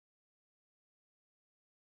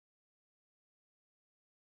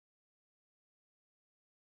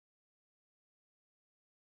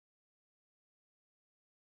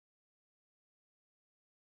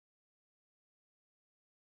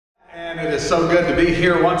And it is so good to be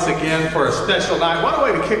here once again for a special night. What a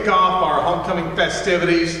way to kick off our homecoming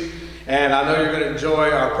festivities. And I know you're going to enjoy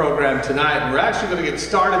our program tonight. And we're actually going to get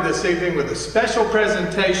started this evening with a special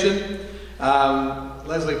presentation.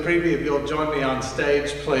 Leslie Prevey, if you'll join me on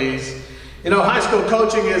stage, please. You know, high school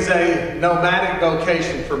coaching is a nomadic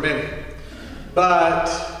vocation for many. But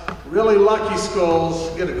really lucky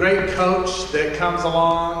schools get a great coach that comes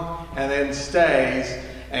along and then stays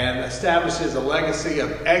and establishes a legacy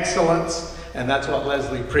of excellence, and that's what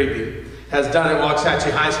Leslie Prevey has done at Waxahachie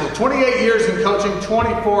High School. 28 years in coaching,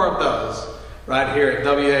 24 of those right here at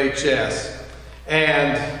WHS.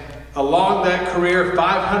 And along that career,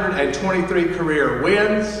 523 career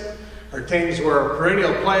wins. Her teams were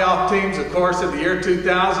perennial playoff teams, of course, in the year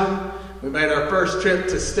 2000. We made our first trip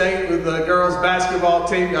to state with the girls basketball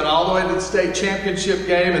team, got all the way to the state championship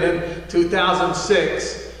game, and then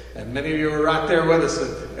 2006. And many of you were right there with us,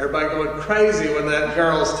 and everybody going crazy when that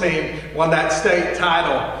girls team won that state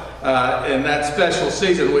title in that special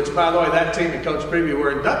season, which, by the way, that team and Coach Prevey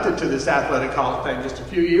were inducted to this Athletic Hall of Fame just a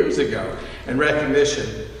few years ago in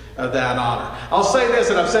recognition of that honor. I'll say this,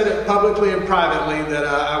 and I've said it publicly and privately, that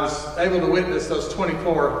I was able to witness those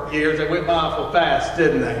 24 years. They went by awful fast,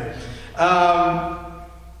 didn't they?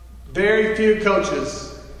 Very few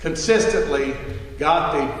coaches consistently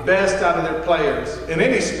got the best out of their players in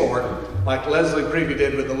any sport like Leslie Prevey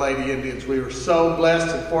did with the Lady Indians. We were so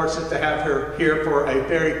blessed and fortunate to have her here for a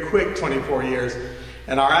very quick 24 years.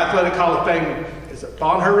 And our Athletic Hall of Fame,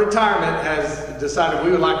 upon her retirement, has decided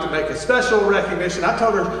we would like to make a special recognition. I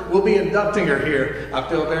told her we'll be inducting her here, I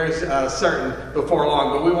feel very certain, before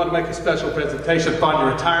long. But we want to make a special presentation upon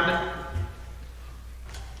your retirement.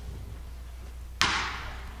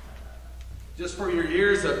 Just for your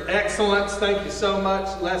years of excellence. Thank you so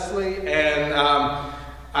much, Leslie. And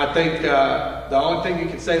I think the only thing you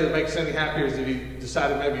can say that makes us any happier is if you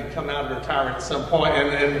decided maybe you'd come out of retirement at some point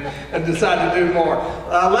and decide to do more.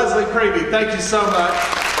 Leslie Prevey, thank you so much.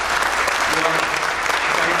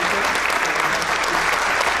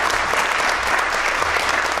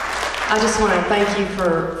 I just want to thank you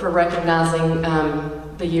for recognizing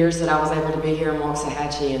the years that I was able to be here in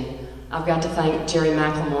Waxahachie, and I've got to thank Jerry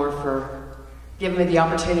McLemore for giving me the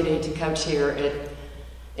opportunity to coach here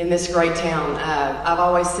in this great town. I've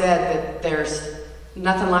always said that there's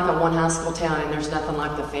nothing like a one high school town, and there's nothing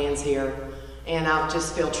like the fans here. And I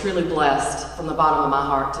just feel truly blessed from the bottom of my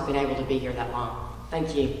heart to have been able to be here that long.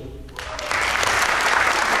 Thank you.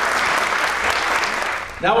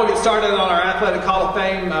 Now we'll get started on our Athletic Hall of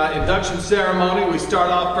Fame induction ceremony. We start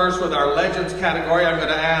off first with our Legends category. I'm going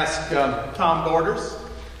to ask Tom Borders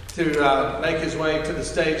to make his way to the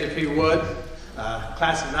stage if he would.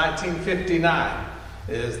 Class of 1959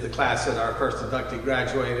 is the class that our first inductee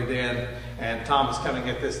graduated in, and Tom is coming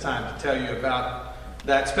at this time to tell you about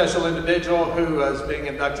that special individual who is being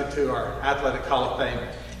inducted to our Athletic Hall of Fame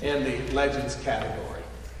in the Legends category.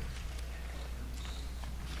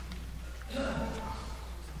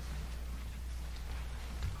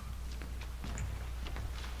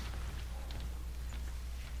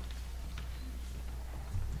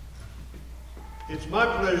 It's my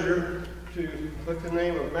pleasure to put the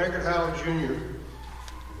name of Margaret Howell Jr.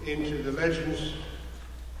 into the Legends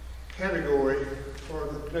category for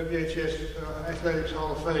the WHS Athletics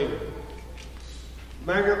Hall of Fame.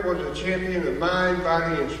 Margaret was a champion of mind,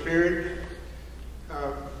 body, and spirit.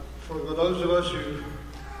 For those of us who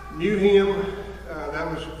knew him, that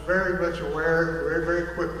was very much aware, very,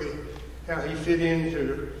 very quickly, how he fit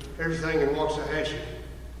into everything in Waxahachie.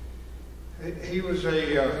 He was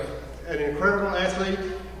an incredible athlete,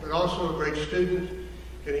 but also a great student,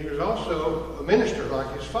 and he was also a minister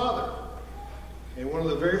like his father. And one of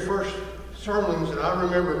the very first sermons that I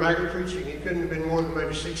remember Margaret preaching, he couldn't have been more than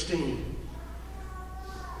maybe 16.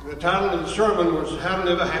 And the title of the sermon was How to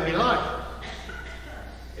Live a Happy Life.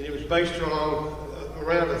 And it was based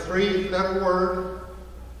around a three-letter word,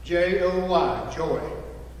 J-O-Y, joy.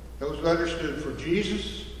 Those letters stood for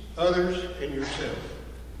Jesus, others, and yourself.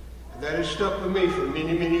 That has stuck with me for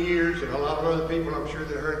many, many years, and a lot of other people, I'm sure,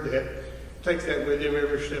 that heard that, take that with them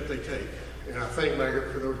every step they take. And I thank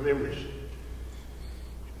Margaret for those memories.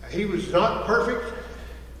 He was not perfect,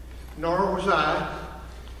 nor was I.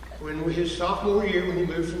 When his sophomore year, when he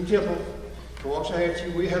moved from Temple to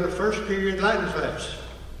Waxahachie, we had a first period Latin class.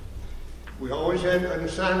 We always had an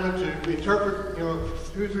assignment to interpret, 2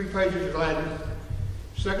 or 3 pages of Latin.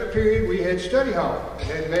 Second period, we had study hall. It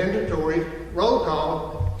had mandatory roll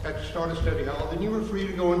call at the start of study hall. Then you were free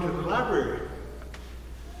to go into the library.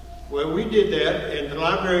 Well, we did that, and the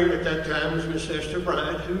librarian at that time was Miss Esther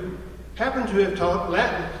Bryant, who happened to have taught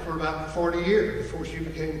Latin for about 40 years before she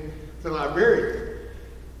became the librarian.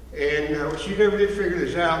 And she never did figure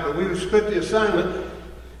this out, but we would split the assignment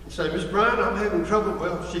and say, Miss Bryant, I'm having trouble.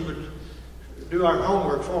 Well, she would do our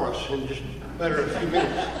homework for us in just a matter of a few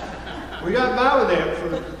minutes. We got by with that for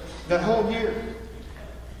that whole year.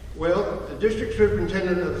 Well, the district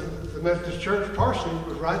superintendent of the Methodist Church, Parsonage,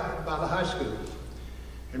 was right by the high school.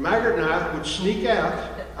 And Margaret and I would sneak out.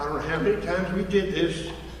 I don't know how many times we did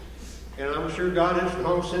this, and I'm sure God has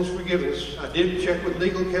long since forgiven us. I did check with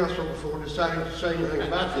legal counsel before deciding to say anything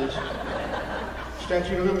about this.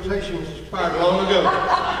 Statute of limitations expired long ago.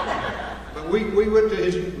 But we went to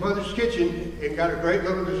his mother's kitchen and got a great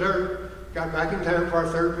little dessert, got back in time for our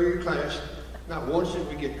third period class. Not once did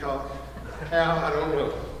we get caught. How, I don't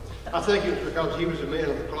know. I think it was because he was a man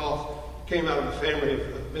of the cloth, came out of a family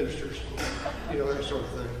of ministers, you know, that sort of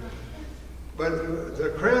thing. But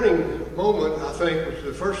the crowning moment, I think, was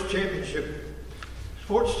the first championship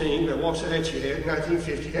sports team that Waxahachie had in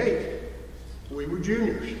 1958. We were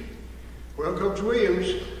juniors. Well, Coach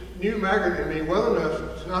Williams knew Margaret and me well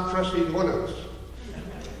enough to not trust either one of us.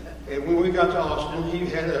 And when we got to Austin, he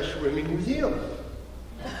had us swimming with him.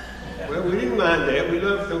 Well, we didn't mind that. We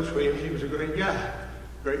loved Coach Williams. He was a great guy,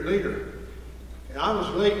 great leader. And I was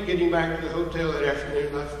late getting back to the hotel that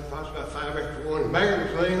afternoon. I was about 5 after 1. And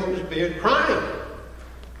Margaret was laying on his bed crying.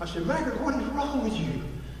 I said, Margaret, what is wrong with you?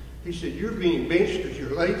 He said, you're being benched because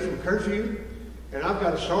you're late from curfew, and I've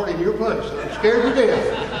got to start in your place. And I'm scared to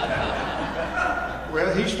death.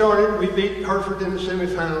 Well, he started. We beat Hereford in the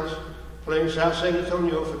semifinals, playing South San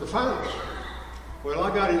Antonio for the finals. Well,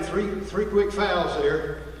 I got in three quick fouls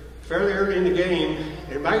there fairly early in the game,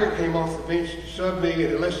 and Margaret came off the bench to sub me,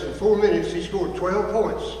 and in less than 4 minutes, he scored 12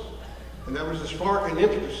 points. And that was the spark and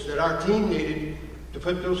impetus that our team needed to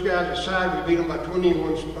put those guys aside. We beat them by 20 and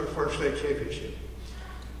won our first state championship.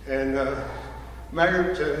 And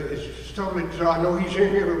Margaret is totally, so I know he's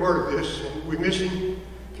hearing every word of this, and we miss him.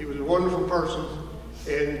 He was a wonderful person.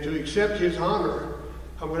 And to accept his honor,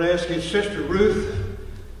 I'm going to ask his sister, Ruth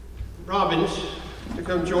Robbins, to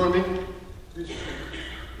come join me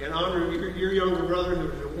in honor of your younger brother, who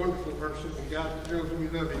was a wonderful person, and God knows we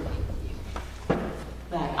love him.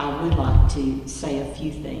 But I would like to say a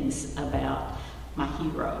few things about my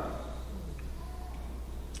hero.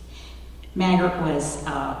 Margaret was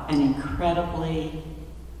an incredibly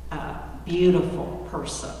beautiful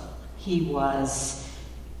person. He was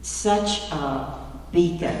such a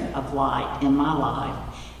beacon of light in my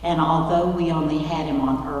life. And although we only had him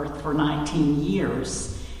on earth for 19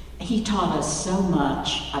 years, he taught us so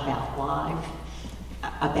much about life,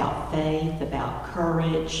 about faith, about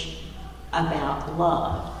courage, about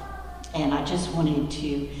love. And I just wanted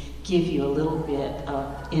to give you a little bit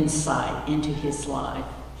of insight into his life.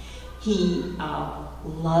 He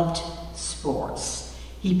loved sports.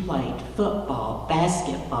 He played football,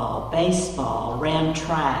 basketball, baseball, ran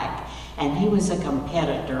track, and he was a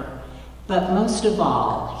competitor. But most of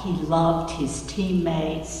all, he loved his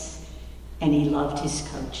teammates and he loved his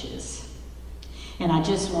coaches. And I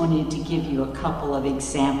just wanted to give you a couple of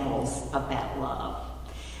examples of that love.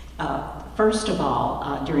 First of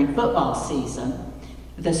all, during football season,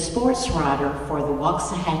 the sports writer for the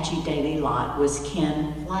Waxahachie Daily Light was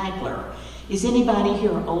Ken Flagler. Is anybody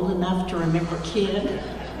here old enough to remember Ken?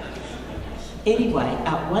 Anyway,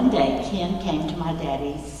 one day Ken came to my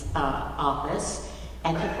daddy's office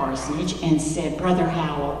at the parsonage and said, Brother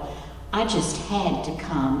Howell, I just had to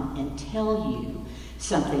come and tell you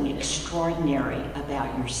something extraordinary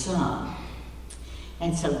about your son.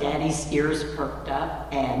 And so Daddy's ears perked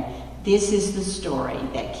up, and this is the story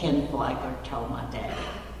that Ken Flagler told my daddy.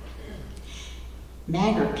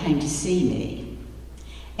 Margaret came to see me,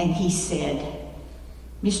 and he said,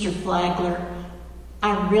 Mr. Flagler,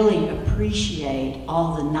 I really appreciate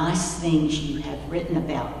all the nice things you have written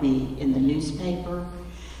about me in the newspaper,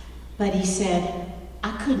 but he said,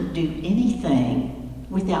 I couldn't do anything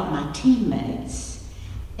without my teammates,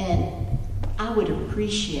 and I would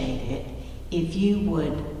appreciate it if you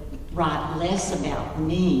would write less about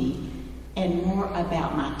me and more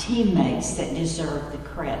about my teammates that deserve the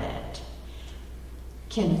credit.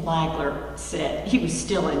 Ken Flagler said, he was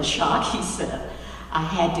still in shock, he said, I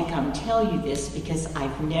had to come tell you this because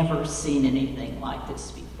I've never seen anything like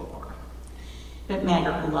this before. But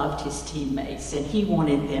Margaret loved his teammates, and he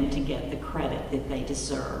wanted them to get the credit that they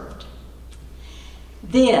deserved.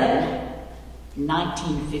 Then,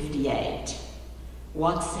 1958,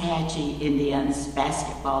 Waxahachie Indians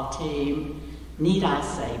basketball team, need I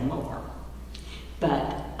say more?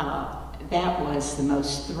 But that was the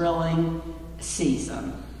most thrilling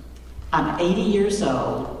season. I'm 80 years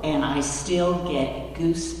old, and I still get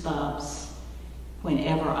goosebumps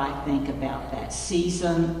whenever I think about that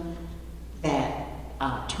season, that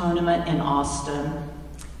tournament in Austin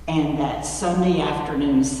and that Sunday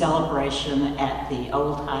afternoon celebration at the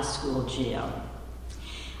old high school gym.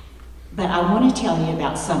 But I want to tell you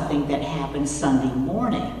about something that happened Sunday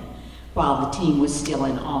morning while the team was still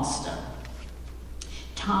in Austin.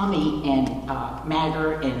 Tommy and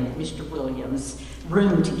Magger and Mr. Williams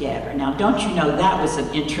roomed together. Now, don't you know that was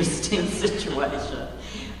an interesting situation?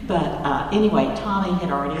 But anyway, Tommy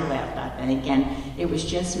had already left, I think, and it was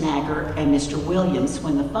just Magger and Mr. Williams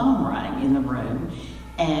when the phone rang in the room,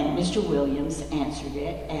 and Mr. Williams answered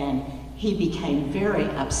it, and he became very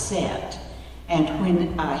upset. And when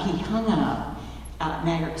he hung up,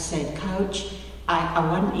 Magger said, "Coach, I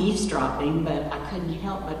wasn't eavesdropping, but I couldn't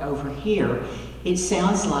help but overhear. It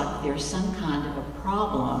sounds like there's some kind of a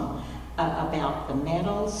problem about the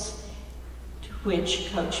medals," to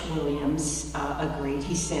which Coach Williams agreed.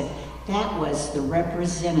 He said that was the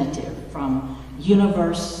representative from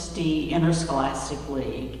University Interscholastic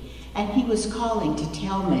League, and he was calling to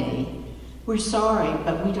tell me, "We're sorry,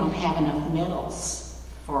 but we don't have enough medals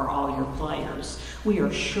for all your players. We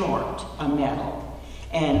are short a medal."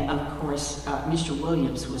 And of course, Mr.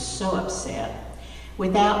 Williams was so upset.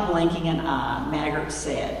 Without blinking an eye, Maggart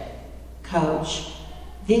said, "Coach,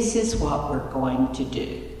 this is what we're going to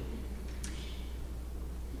do.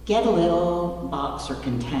 Get a little box or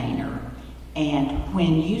container, and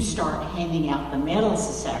when you start handing out the medals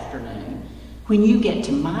this afternoon, when you get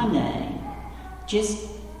to my name, just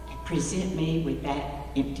present me with that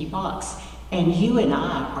empty box. And you and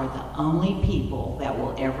I are the only people that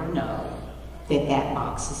will ever know that that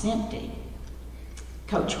box is empty."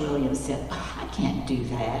 Coach Williams said, "Oh, I can't do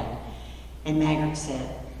that." And Maggart said,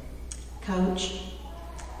 "Coach,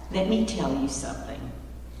 let me tell you something.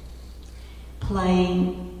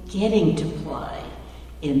 Getting to play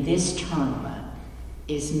in this tournament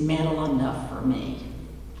is medal enough for me.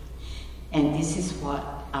 And this is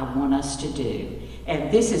what I want us to do.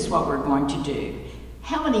 And this is what we're going to do."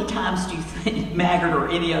 How many times do you think Maggart or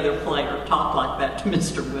any other player talked like that to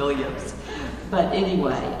Mr. Williams? But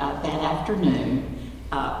anyway, that afternoon,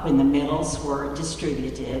 when the medals were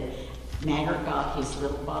distributed, Maggart got his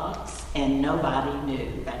little box and nobody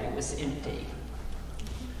knew that it was empty.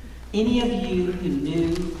 Any of you who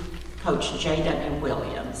knew Coach J.W.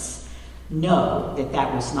 Williams know that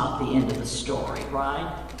that was not the end of the story, right?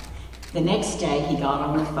 The next day, he got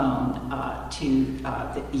on the phone to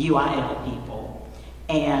the UIL people.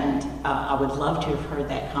 And I would love to have heard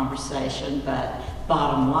that conversation, but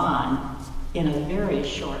bottom line, in a very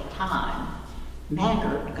short time,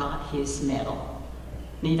 Maggart got his medal.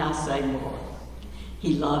 Need I say more?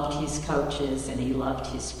 He loved his coaches and he loved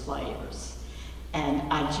his players. And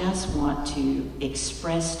I just want to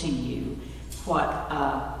express to you what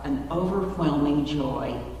an overwhelming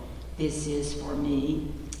joy this is for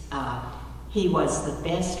me. He was the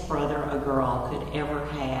best brother a girl could ever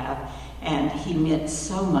have. And he meant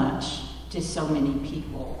so much to so many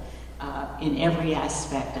people in every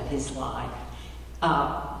aspect of his life.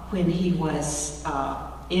 When he was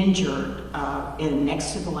injured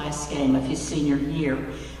next to the last game of his senior year,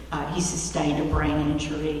 he sustained a brain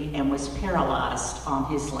injury and was paralyzed on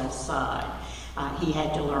his left side. He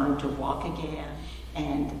had to learn to walk again.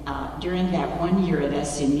 And during that 1 year at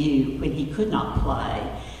SMU, when he could not play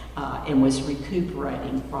and was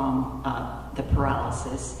recuperating from the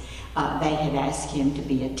paralysis, they had asked him to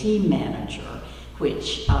be a team manager,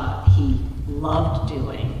 which he loved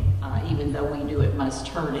doing, even though we knew it must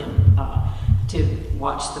hurt him to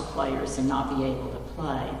watch the players and not be able to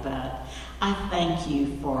play. But I thank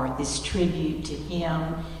you for this tribute to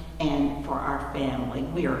him and for our family.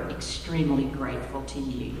 We are extremely grateful to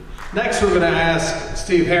you. Next, we're going to ask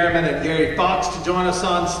Steve Harriman and Gary Fox to join us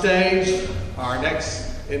on stage. Our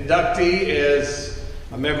next inductee is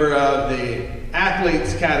a member of the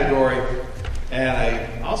athletes category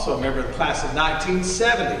and also a member of the class of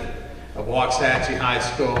 1970 of Waxahachie High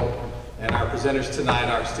School. And our presenters tonight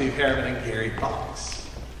are Steve Harriman and Gary Fox.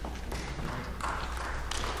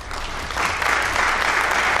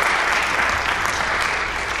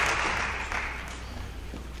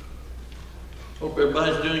 Hope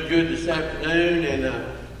everybody's doing good this afternoon, and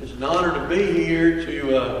it's an honor to be here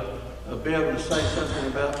to be able to say something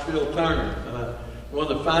about Phil Turner,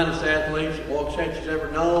 one of the finest athletes that Waxahachie's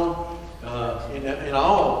ever known in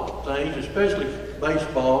all things, especially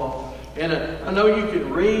baseball. And I know you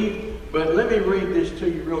can read, but let me read this to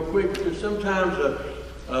you real quick, because sometimes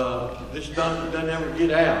this doesn't ever get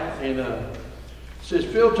out. And it says,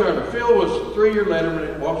 Phil Turner. Phil was a 3-year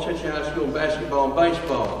letterman at Waxahachie High School in basketball and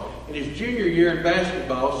baseball. In his junior year in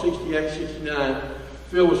basketball, 68-69,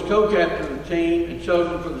 Phil was co-captain of the team and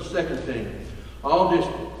chosen for the second team. All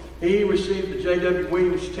district. He received the J.W.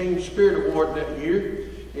 Williams Team Spirit Award that year.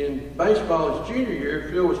 In baseball, his junior year,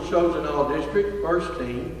 Phil was chosen All-District, first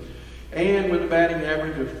team, and with a batting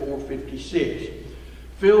average of .456.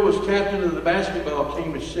 Phil was captain of the basketball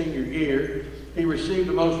team his senior year. He received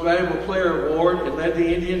the Most Valuable Player Award and led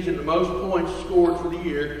the Indians in the most points scored for the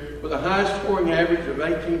year with a high scoring average of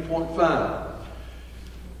 18.5.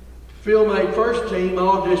 Phil made first team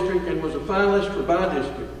All-District and was a finalist for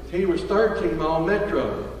Bi-District. He was third team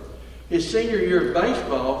All-Metro. His senior year of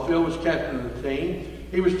baseball, Phil was captain of the team.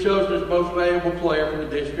 He was chosen as most valuable player for the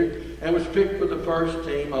district and was picked for the first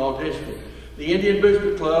team All-District. The Indian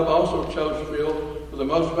Booster Club also chose Phil for the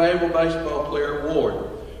most valuable baseball player award.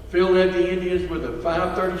 Phil led the Indians with a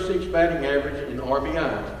 .536 batting average in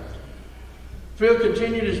RBIs. Phil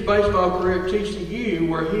continued his baseball career at TCU,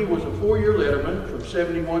 where he was a four-year letterman from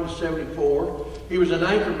 71 to 74. He was an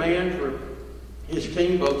anchor man for his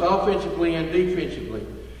team both offensively and defensively.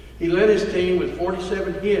 He led his team with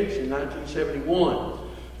 47 hits in 1971.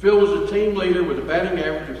 Phil was a team leader with a batting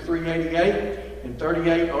average of .388 and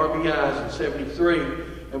 38 RBIs in 73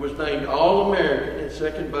 and was named All-American at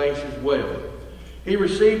second base as well. He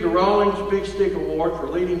received the Rawlings Big Stick Award for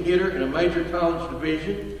leading hitter in a major college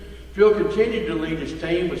division. Phil continued to lead his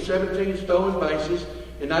team with 17 stolen bases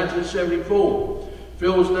in 1974.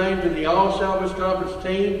 Phil was named to the All-Southwest Conference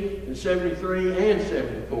team in 73 and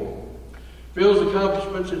 74. Phil's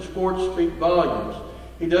accomplishments in sports speak volumes.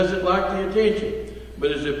 He doesn't like the attention,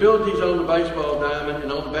 but his abilities on the baseball diamond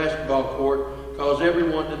and on the basketball court cause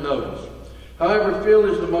everyone to notice. However, Phil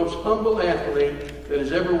is the most humble athlete that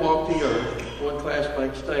has ever walked the earth, one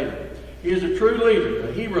classmate stated. He is a true leader,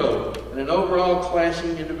 a hero, and an overall classy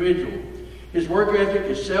individual. His work ethic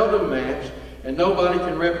is seldom matched, and nobody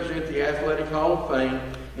can represent the Athletic Hall of Fame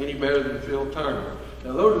any better than Phil Turner.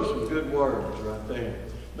 Now, those are some good words right there.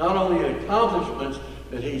 Not only the accomplishments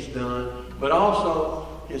that he's done, but also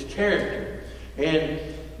his character. And,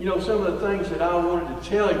 you know, some of the things that I wanted to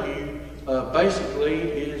tell you, basically,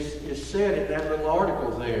 is said in that little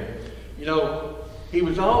article there. You know, he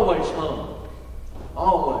was always humble.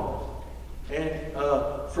 Always.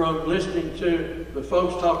 And from listening to the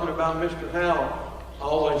folks talking about Mr. Howell,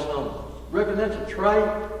 always humble. Reckon that's a trait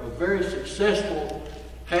of very successful,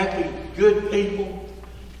 happy, good people.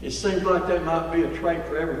 It seems like that might be a trait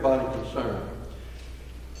for everybody concerned.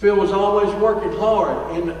 Phil was always working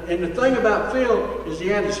hard. And the thing about Phil is he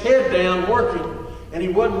had his head down working, and he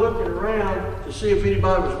wasn't looking around to see if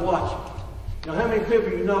anybody was watching. Now, how many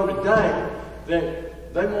people you know today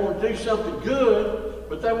that they want to do something good,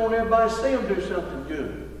 but they want everybody to see them do something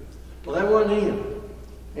good? Well, that wasn't him.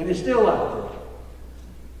 And it's still like that.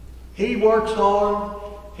 He works hard.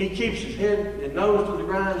 He keeps his head and nose to the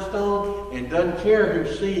grindstone and doesn't care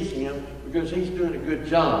who sees him because he's doing a good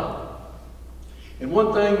job. And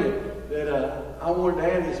one thing that I wanted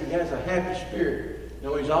to add is he has a happy spirit. You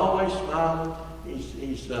know, he's always smiling.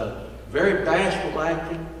 He's very bashful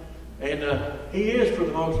acting. And he is for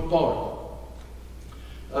the most part.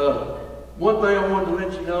 One thing I wanted to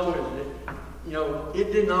let you know is that, you know,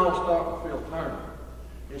 it didn't all start with Phil Turner.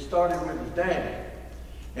 It started with his dad.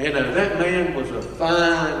 And that man was a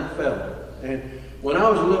fine fellow. And when I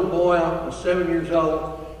was a little boy, I was 7 years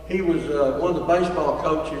old, he was one of the baseball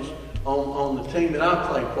coaches on the team that I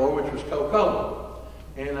played for, which was Coleman.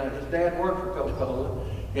 And his dad worked for Coca-Cola.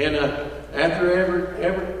 And after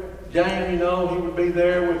every game, you know, he would be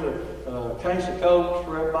there with a case of Cokes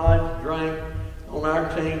for everybody to drink on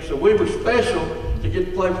our team. So we were special to get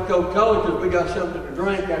to play for Coca-Cola because we got something to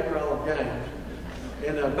drink after all the games.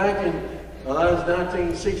 And back in that was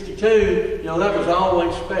 1962, you know, that was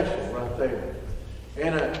always special right there.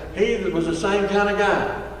 And he was the same kind of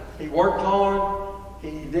guy. He worked hard.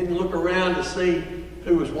 He didn't look around to see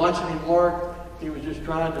who was watching him work. He was just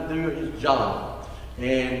trying to do his job.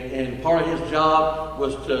 And part of his job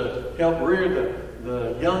was to help rear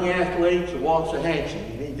the young athletes of Waxahachie,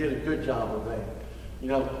 and he did a good job of that. You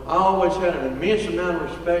know, I always had an immense amount of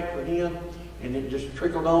respect for him, and it just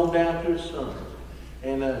trickled on down to his son.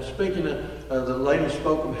 And speaking of the lady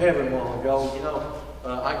spoke of heaven a while ago, you know,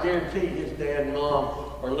 I guarantee his dad and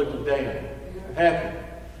mom are looking down, happy,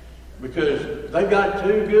 because they've got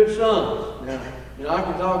two good sons. Now, you know, I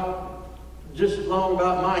can talk just as long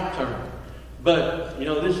about Mike Turner, but, you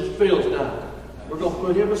know, this is Phil's night. We're going to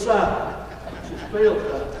put him aside. This is Phil's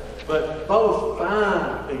night. But both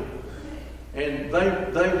fine people. And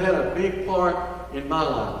they've had a big part in my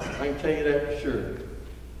life. I can tell you that for sure.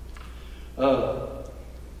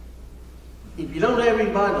 If you don't have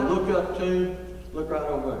anybody to look up to, look right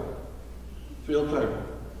over there. Phil Turner.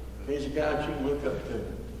 He's a guy that you can look up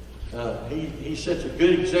to. He sets a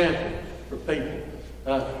good example for people.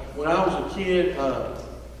 When I was a kid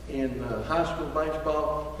in high school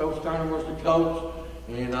baseball, Coach Turner was the coach,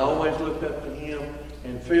 and I always looked up to him.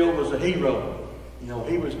 And Phil was a hero. You know,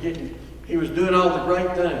 he was doing all the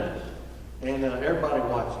great things, and everybody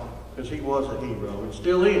watched him because he was a hero and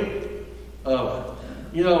still is.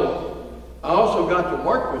 You know, I also got to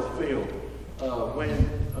work with Phil when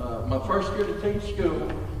my first year to teach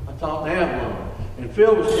school. I taught in Avalon, and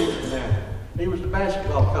Phil was teaching there. He was the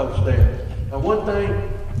basketball coach there. And one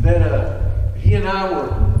thing that he and I were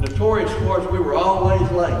notorious for is we were always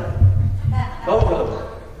late, both of them.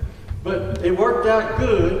 But it worked out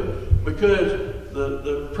good because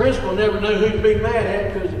the principal never knew who to be mad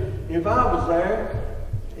at, because if I was there,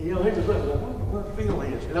 you know, he was like, well, wonder where Phil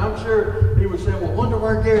is. And I'm sure he would say, well, wonder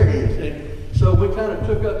where Gary is. And so we kind of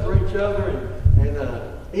took up for each other and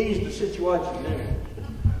eased the situation there.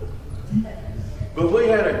 But we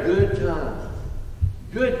had a good time.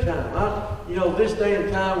 Good time. You know, this day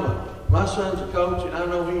and time, my son's a coach, and I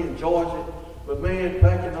know he enjoys it. But man,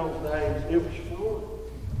 back in those days, it was fun.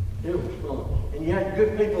 It was fun. And you had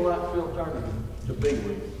good people like Phil Turner to be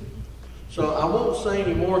with. So I won't say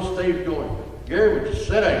any more. Steve's going, Gary, would you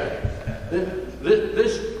sit down?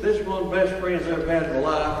 This is one of the best friends I've ever had in my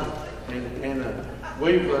life.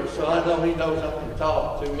 So I know he knows I can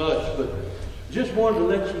talk too much. But just wanted to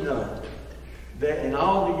let you know that in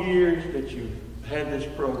all the years that you've had this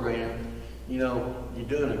program, you know, you're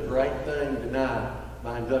doing a great thing tonight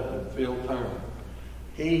by inducting Phil Turner.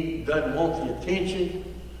 He doesn't want the attention,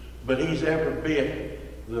 but he's every bit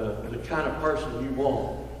the kind of person you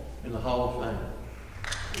want in the Hall of Fame.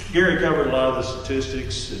 Gary covered a lot of the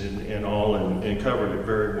statistics and all, and covered it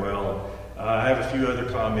very well. I have a few other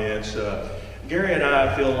comments. Gary and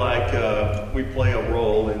I feel like we play a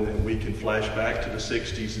role, and we can flash back to the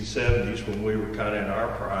 60s and 70s when we were kind of in our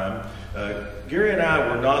prime. Gary and I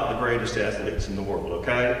were not the greatest athletes in the world,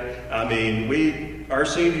 okay? I mean, our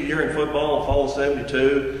senior year in football in fall of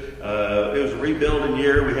 '72, it was a rebuilding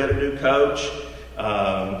year. We had a new coach.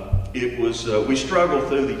 We struggled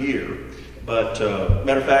through the year. But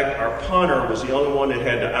matter of fact, our punter was the only one that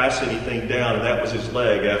had to ice anything down, and that was his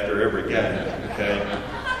leg after every game, okay?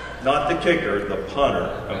 Not the kicker, the punter,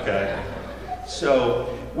 okay? So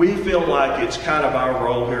we feel like it's kind of our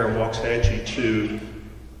role here in Waxahachie to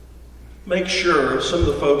make sure some of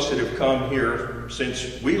the folks that have come here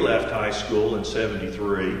since we left high school in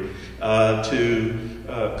 '73 to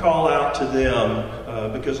call out to them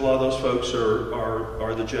because a lot of those folks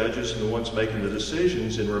are the judges and the ones making the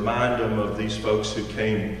decisions, and remind them of these folks who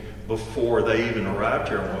came before they even arrived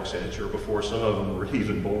here in Waxahachie, or before some of them were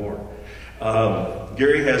even born.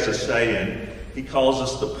 Gary has a saying. He calls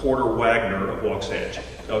us the Porter Wagner of Waxahachie.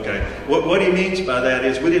 Okay, what he means by that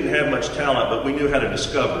is we didn't have much talent, but we knew how to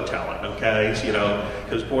discover talent. Okay, so, you know,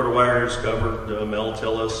 because Porter Wagner discovered Mel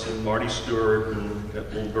Tillis and Marty Stewart and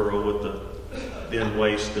that little girl with the thin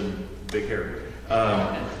waist and big hair.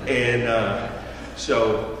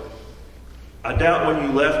 So I doubt when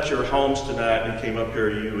you left your homes tonight and came up here,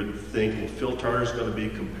 you would think, well, Phil Turner's going to be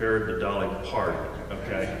compared to Dolly Parton.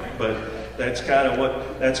 Okay, but that's kind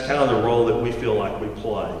of the role that we feel like we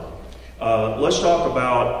play. Let's talk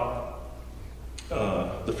about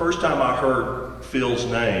the first time I heard Phil's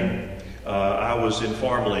name. I was in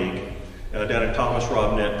Farm League down at Thomas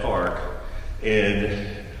Robinette Park, and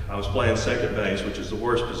I was playing second base, which is the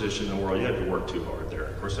worst position in the world. You had to work too hard there.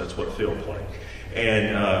 Of course, that's what Phil played.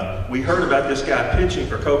 And we heard about this guy pitching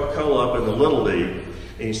for Coca-Cola up in the Little League.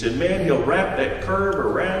 And he said, man, he'll wrap that curve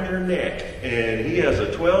around your neck. And he has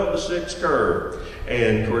a 12-6 curve.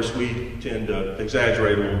 And of course, we tend to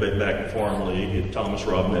exaggerate a little bit back in Farm League at Thomas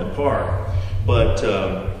Robinette Park. But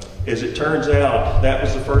as it turns out, that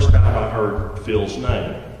was the first time I heard Phil's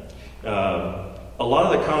name. A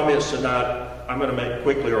lot of the comments tonight I'm going to make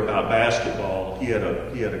quickly are about basketball. He had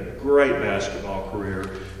a great basketball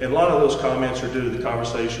career. And a lot of those comments are due to the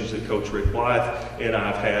conversations that Coach Rick Blythe and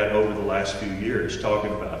I've had over the last few years,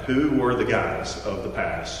 talking about who were the guys of the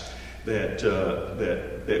past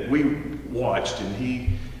that we watched and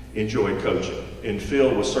he enjoyed coaching. And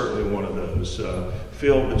Phil was certainly one of those.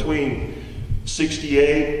 Phil, between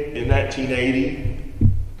 '68 and 1980,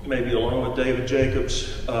 maybe along with David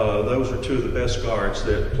Jacobs, those are two of the best guards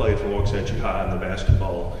that played for Waxahachie High in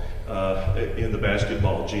the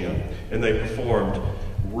basketball gym, and they performed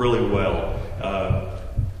really well.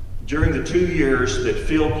 During the 2 years that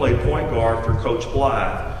Phil played point guard for Coach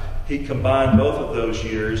Blythe, he combined both of those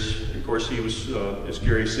years. Of course, he was, as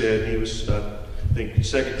Gary said, he was, I think,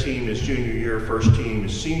 second team his junior year, first team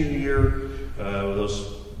his senior year.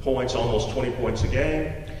 Those points, almost 20 points a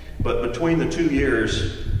game. But between the 2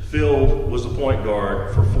 years, Phil was the point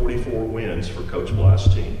guard for 44 wins for Coach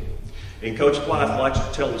Blythe's team. And Coach Blythe likes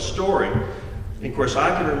to tell the story, and of course I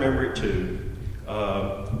can remember it too.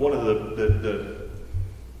 One of the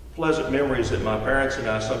pleasant memories that my parents and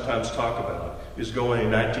I sometimes talk about is going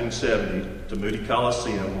in 1970 to Moody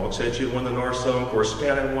Coliseum. Waxahachie had won the North Zone,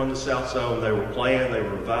 Corsicana had won the South Zone. They were playing, they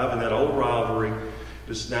were reviving that old rivalry.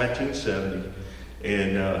 This is 1970,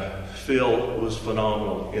 and Phil was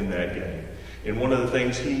phenomenal in that game. And one of the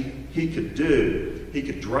things he could do, he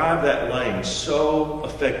could drive that lane so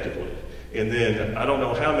effectively. And then, I don't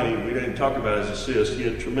know how many, we didn't talk about his assists. He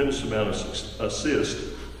had a tremendous amount of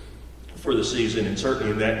assists for the season, and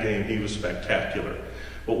certainly in that game, he was spectacular.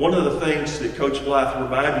 But one of the things that Coach Blythe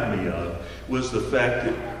reminded me of was the fact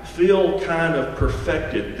that Phil kind of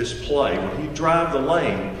perfected this play. When he'd drive the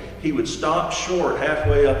lane, he would stop short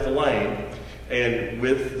halfway up the lane, and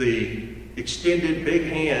with the extended big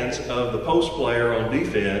hands of the post player on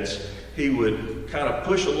defense, he would kind of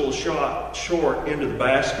push a little shot short into the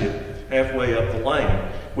basket halfway up the lane,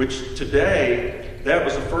 which today, that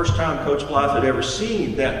was the first time Coach Blythe had ever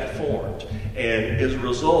seen that performed. And as a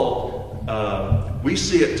result, we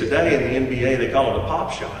see it today in the NBA, they call it a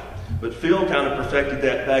pop shot. But Phil kind of perfected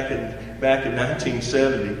that back in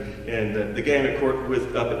 1970. And the game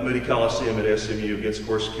up at Moody Coliseum at SMU against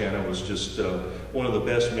Corsicana was just one of the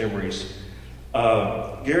best memories.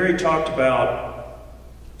 Gary talked about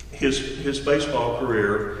his baseball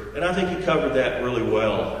career, and I think he covered that really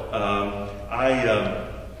well.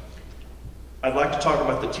 I'd like to talk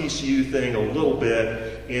about the TCU thing a little bit,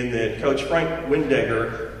 in that Coach Frank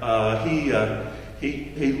Windegger,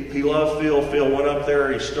 he loved Phil. Phil went up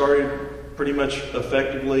there, he started pretty much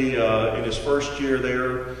effectively in his first year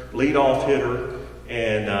there, leadoff hitter,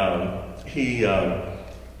 and he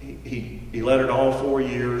led it all 4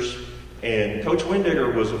 years. And Coach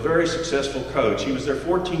Windegger was a very successful coach. He was there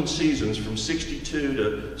 14 seasons from 62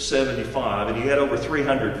 to 75, and he had over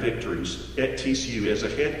 300 victories at TCU as a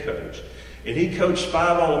head coach. And he coached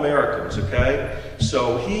 5 All-Americans, okay?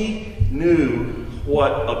 So he knew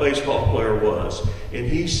what a baseball player was. And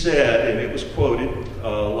he said, and it was quoted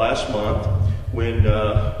last month when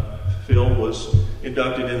Phil was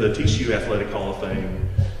inducted in the TCU Athletic Hall of Fame,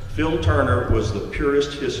 Phil Turner was the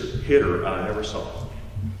purest hitter I ever saw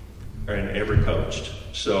and ever coached.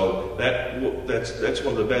 So that's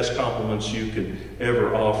one of the best compliments you could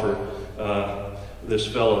ever offer this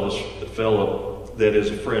fellow that is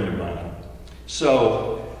a friend of mine.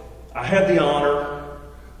 So I had the honor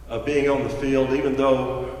of being on the field, even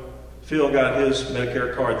though Phil got his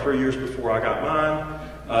Medicare card 3 years before I got mine.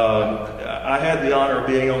 I had the honor of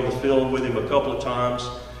being on the field with him a couple of times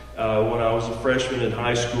when I was a freshman in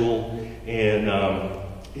high school, and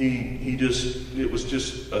it was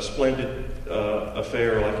just a splendid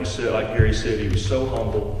affair. Like you said, like Gary said, he was so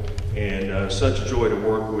humble and such a joy to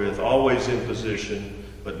work with, always in position,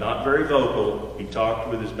 but not very vocal. He talked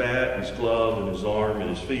with his bat, his glove, and his arm, and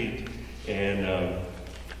his feet. And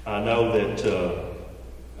I know that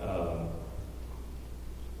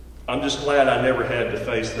I'm just glad I never had to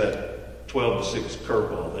face that 12-6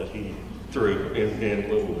 curveball that he threw in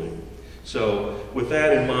Little League. So with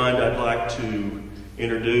that in mind, I'd like to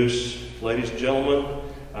introduce, ladies and gentlemen,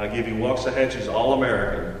 I give you Waxahachie's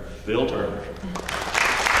All-American, Phil Turner.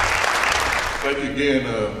 Thank you again,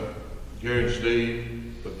 Gary and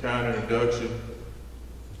Steve, for the kind introduction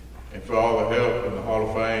and for all the help in the Hall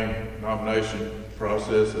of Fame nomination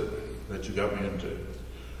process that you got me into.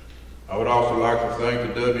 I would also like to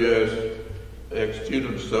thank the WHS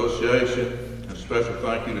Ex-Students Association, and a special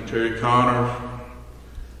thank you to Terry Connors,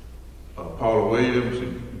 Paula Williams,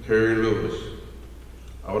 and Kerry Lewis.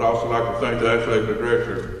 I would also like to thank the athletic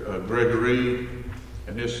director, Greg Reed,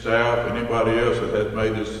 and his staff, and anybody else that has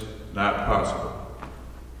made this night possible.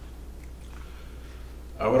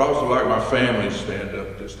 I would also like my family to stand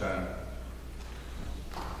up this time.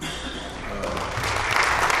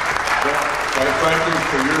 Thank you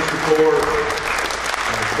for your support,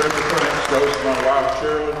 and a special thanks goes to my wife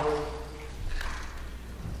Shirley.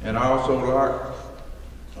 And I also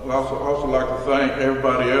like to thank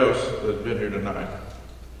everybody else that's been here tonight.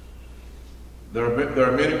 There are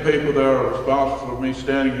many people that are responsible for me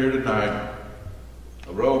standing here tonight.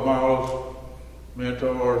 Role models,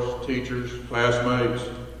 mentors, teachers, classmates,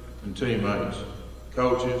 and teammates,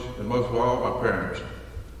 coaches, and most of all, my parents.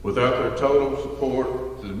 Without their total support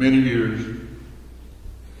through many years,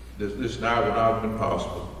 this night would not have been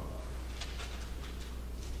possible.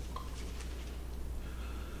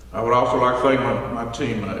 I would also like to thank my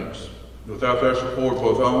teammates. Without their support,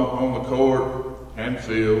 both on the court and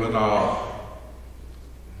field and off,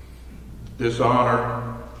 this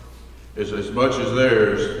honor is as much as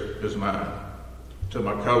theirs is mine. To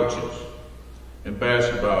my coaches in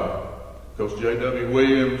basketball, Coach J.W.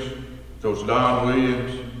 Williams, Coach Don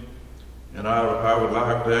Williams, and I would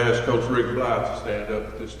like to ask Coach Rick Blythe to stand up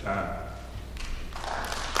at this time.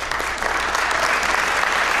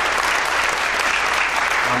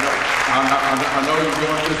 I know you're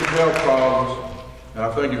going through some health problems, and I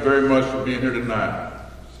thank you very much for being here tonight.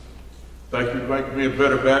 Thank you for making me a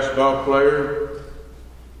better basketball player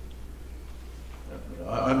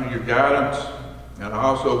under your guidance. And I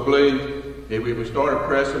also believe if we started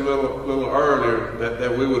pressing a little earlier,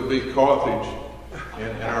 that we would beat Carthage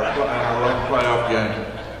in our own playoff game.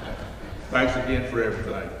 Thanks again for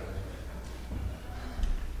everything.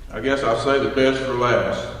 I guess I'll say the best for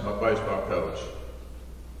last, my baseball coach.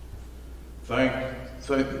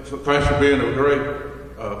 Thanks for being a great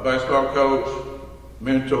baseball coach,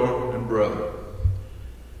 mentor, and brother.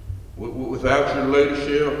 Without your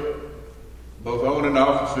leadership, both on and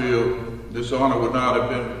off the field, this honor would not have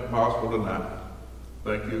been possible tonight.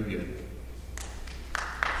 Thank you again.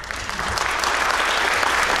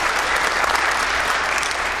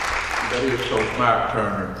 That is Coach Mike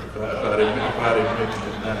Turner, if I didn't mention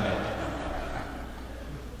his name.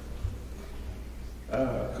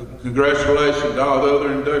 Congratulations to all the other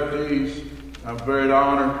inductees. I'm very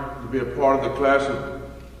honored to be a part of the class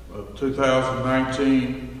of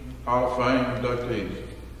 2019 Hall of Fame inductees.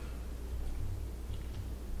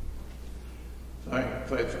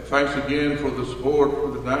 Thanks again for the support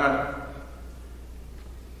for the night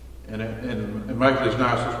and making this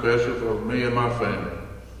night so special for me and my family.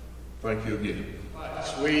 Thank you again.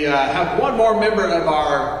 We have one more member of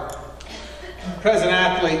our present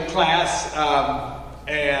athlete class,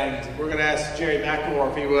 and we're going to ask Jerry McLemore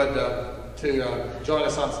if he would to join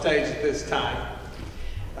us on stage at this time.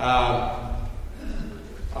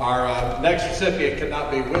 Our next recipient could not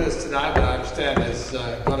be with us tonight, but I understand is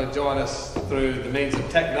going to join us through the means of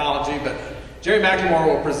technology. But Jerry McLemore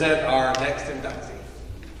will present our next inductee.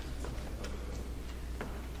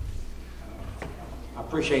 I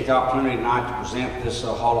appreciate the opportunity tonight to present this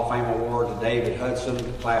Hall of Fame award to David Hudson,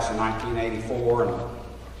 class of 1984. And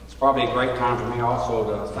it's probably a great time for me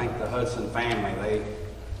also to thank the Hudson family. They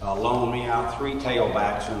loaned me out 3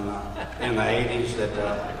 tailbacks in the 80s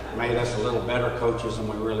that made us a little better coaches than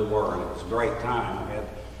we really were. And it was a great time. We had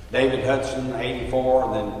David Hudson, 84,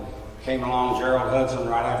 and then came along Gerald Hudson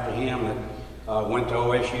right after him that went to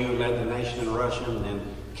OSU, led the nation in rushing. And then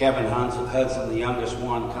Kevin Hudson, the youngest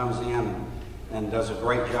one, comes in and does a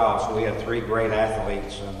great job. So we had 3 great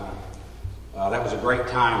athletes, and that was a great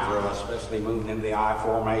time for us, especially moving into the I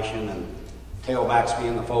formation and tailbacks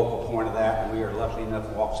being the focal point of that. And we are lucky enough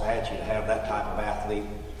at Waxahachie to have that type of athlete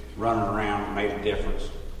running around and made a difference.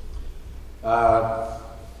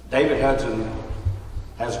 David Hudson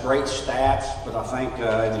has great stats, but I think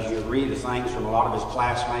as you read the things from a lot of his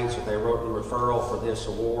classmates that they wrote in the referral for this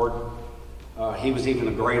award, he was even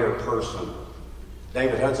a greater person.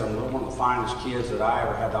 David Hudson was one of the finest kids that I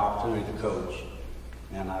ever had the opportunity to coach.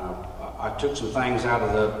 And I took some things out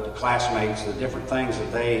of the classmates. The different things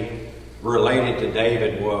that they related to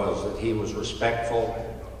David was that he was respectful,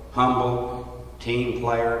 humble, team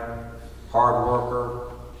player, hard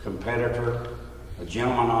worker, competitor, a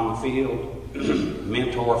gentleman on the field,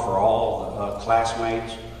 mentor for all the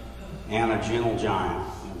classmates, and a gentle giant.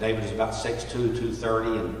 David is about 6'2", 230,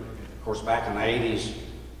 and of course back in the 80s,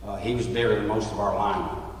 he was bigger than most of our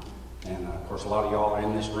linemen. And of course a lot of y'all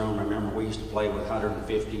in this room remember we used to play with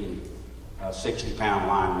 150 and 60-pound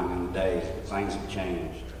linemen in the day. Things have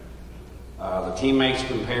changed. The teammates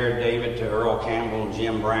compared David to Earl Campbell and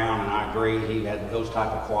Jim Brown, and I agree, he had those type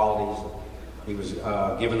of qualities. He was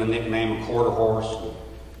given the nickname quarter horse.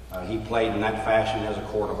 He played in that fashion as a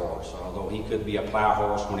quarter horse, although he could be a plow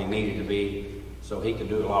horse when he needed to be, so he could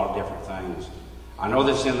do a lot of different things. I know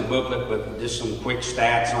this is in the booklet, but just some quick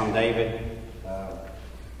stats on David.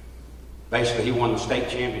 Basically, he won the state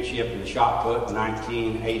championship in the shot put in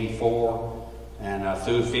 1984 and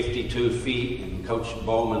threw 52 feet, and Coach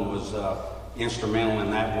Bowman was instrumental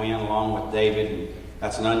in that win along with David. And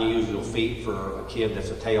that's an unusual feat for a kid that's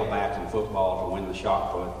a tailback in football to win the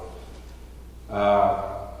shot put.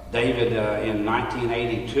 David, in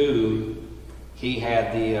 1982, he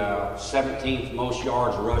had the 17th most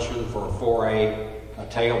yards rushing for a 4A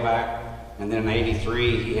tailback. And then in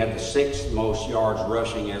 83, he had the 6th most yards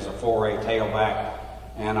rushing as a 4A tailback.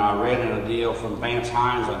 And I read in a deal from Vance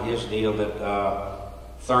Hines on his deal that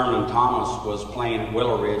Thurman Thomas was playing at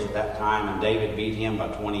Willow Ridge at that time, and David beat him by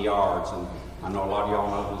 20 yards. And I know a lot of y'all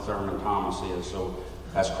know who Thurman Thomas is, so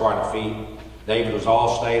that's quite a feat. David was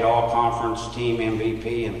All-State, All-Conference team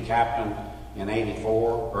MVP and captain in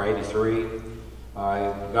 84 or 83.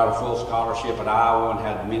 Got a full scholarship at Iowa and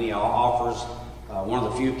had many offers. One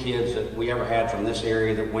of the few kids that we ever had from this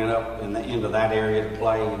area that went up into that area to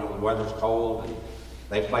play. You know, the weather's cold, and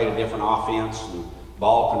they played a different offense and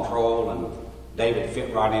ball control, and David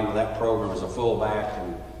fit right into that program as a fullback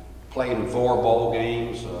and played in 4 bowl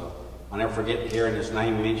games. I'll never forget hearing his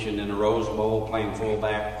name mentioned in the Rose Bowl, playing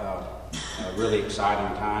fullback. Really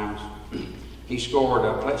exciting times. He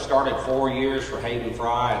started 4 years for Hayden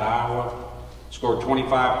Fry at Iowa, scored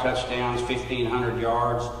 25 touchdowns, 1,500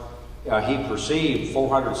 yards. He received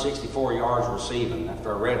 464 yards receiving.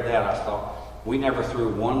 After I read that, I thought, we never threw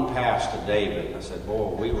one pass to David. I said,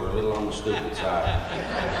 boy, we were a little on the stupid side.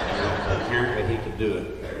 Apparently he could do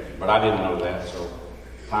it, but I didn't know that, so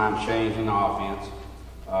times changed in the offense.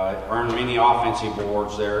 Earned many offensive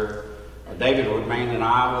awards there. David remained in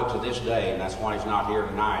Iowa to this day, and that's why he's not here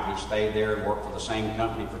tonight. He stayed there and worked for the same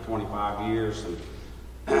company for 25 years and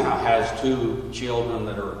has 2 children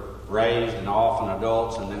that are raised and often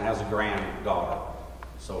adults, and then has a granddaughter.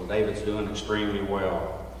 So David's doing extremely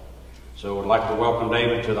well. So I'd like to welcome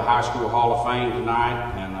David to the High School Hall of Fame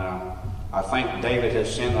tonight, and I think David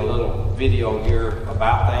has sent a little video here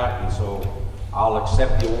about that, and so I'll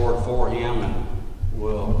accept the award for him, and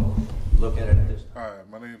we'll look at it at this time. Hi,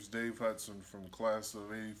 my name is Dave Hudson from the class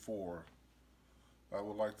of '84. I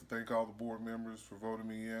would like to thank all the board members for voting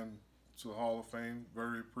me in to the Hall of Fame.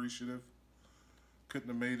 Very appreciative. Couldn't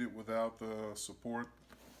have made it without the support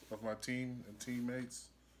of my team and teammates.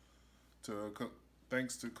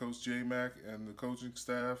 Thanks to Coach J. Mack and the coaching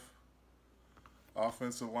staff,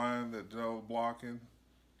 offensive line that did all the blocking,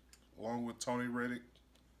 along with Tony Reddick.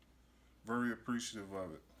 Very appreciative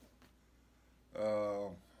of it.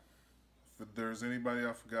 If there's anybody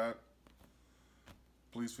I forgot,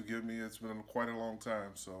 please forgive me. It's been quite a long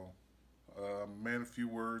time, so man, a few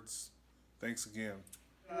words. Thanks again.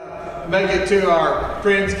 Make it to our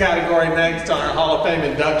friends category next on our Hall of Fame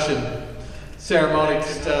induction ceremony.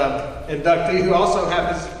 Just inductee who also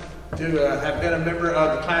happens to have been a member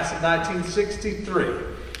of the class of 1963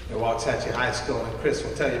 at Waxahachie High School, and Chris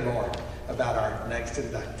will tell you more about our next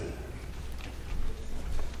inductee.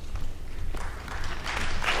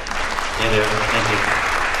 Hey there, thank you.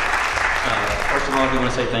 First of all, I do want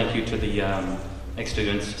to say thank you to the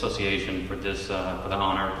Ex-Students Association for this, for the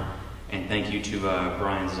honor, and thank you to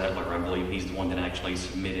Brian Zettler. I believe he's the one that actually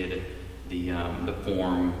submitted the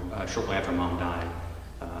form shortly after Mom died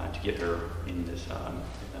to get her in this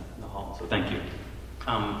in the hall. So thank you.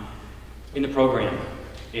 In the program,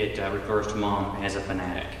 it refers to Mom as a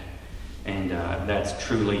fanatic, and that's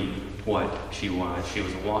truly what she was. She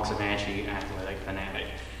was a Waxahachie athletic fanatic.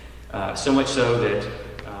 So much so that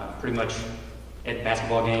pretty much at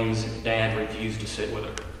basketball games, Dad refused to sit with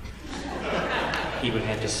her. He would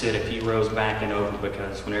have to sit a few rows back and over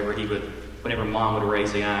because whenever Mom would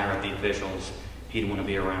raise the ire at the officials, he'd want to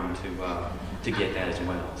be around to get that as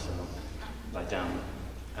well. So, but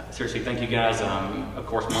seriously, thank you guys. Of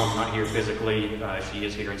course, Mom's not here physically; she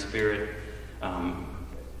is here in spirit.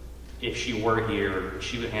 If she were here,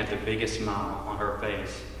 she would have the biggest smile on her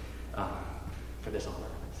face for this honor.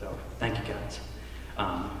 So, thank you guys.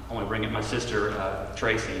 I want to bring in my sister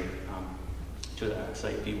Tracy to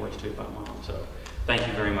say a few words too about Mom. So, thank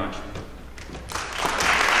you very much.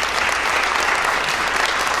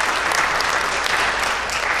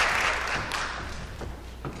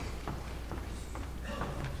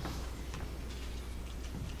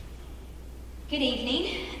 Good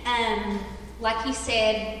evening. Like you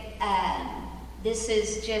said, this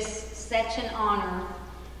is just such an honor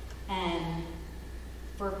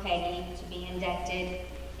for Peggy to be inducted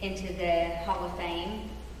into the Hall of Fame.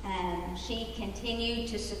 She continued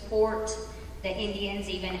to support the Indians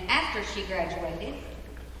even after she graduated.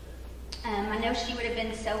 I know she would have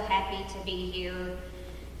been so happy to be here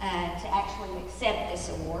to actually accept this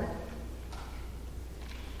award.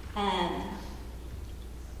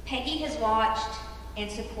 Peggy has watched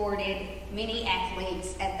and supported many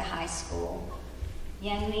athletes at the high school,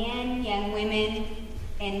 young men, young women,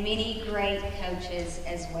 and many great coaches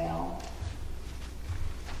as well.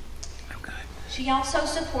 Okay. She also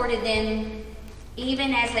supported them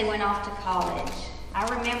even as they went off to college. I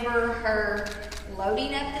remember her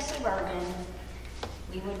loading up the Suburban.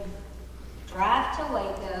 We would drive to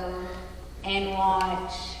Waco and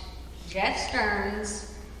watch Jeff Stearns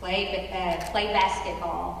play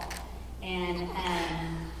basketball. And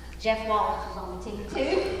Jeff Wallace was on the team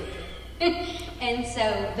too. And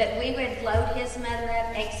so, but we would load his mother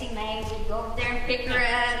up, Exie May, we'd go over there and pick her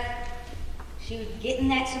up. She would get in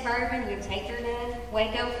that Suburban, we'd take her to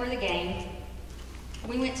Waco for the game.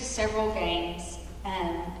 We went to several games.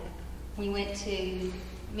 We went to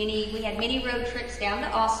We had many road trips down to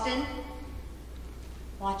Austin,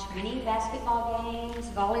 watched many basketball games,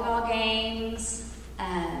 volleyball games,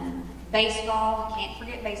 baseball, can't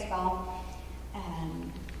forget baseball.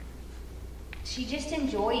 She just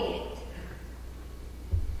enjoyed it.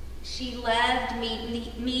 She loved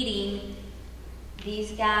meeting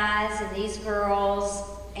these guys and these girls,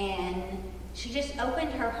 and she just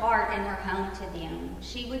opened her heart and her home to them.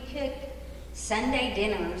 She would cook Sunday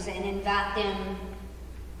dinners and invite them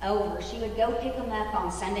over. She would go pick them up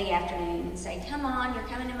on Sunday afternoon and say, come on, you're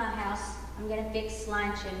coming to my house. I'm going to fix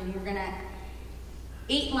lunch, and you're going to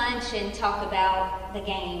eat lunch and talk about the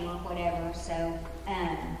game or whatever. So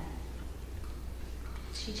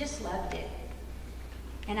she just loved it.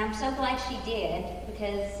 And I'm so glad she did,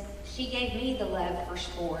 because she gave me the love for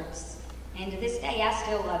sports. And to this day, I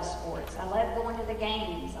still love sports. I love going to the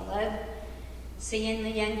games. I love seeing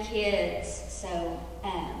the young kids. So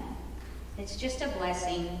it's just a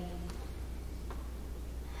blessing.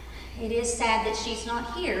 It is sad that she's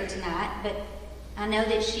not here tonight, but I know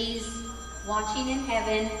that she's watching in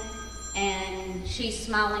heaven and she's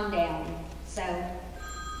smiling down. So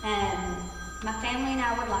my family and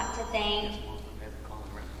I would like to thank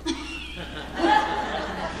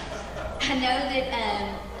I know that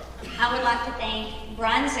I would like to thank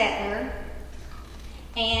Brian Zettler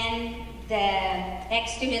and the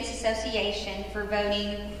Ex-Students Association for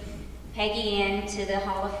voting Peggy into the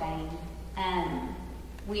Hall of Fame.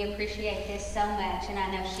 We appreciate this so much, and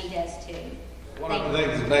I know she does too. One of the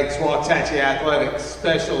things that makes Waxahachie Athletics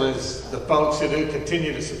special is the folks who do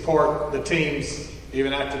continue to support the teams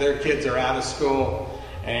even after their kids are out of school.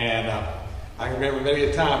 And I remember many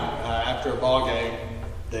a time after a ball game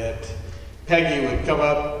that Peggy would come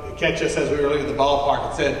up and catch us as we were leaving the ballpark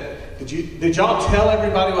and said, did y'all tell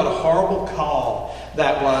everybody what a horrible call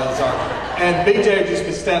that was? And BJ would just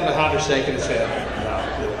be standing behind her shaking his head.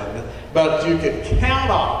 No, but you could count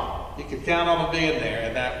on them being there,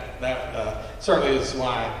 and that certainly is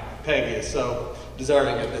why Peggy is so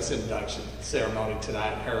deserving of this induction ceremony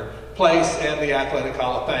tonight, her place in the Athletic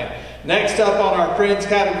Hall of Fame. Next up on our Friends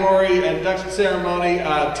category induction ceremony,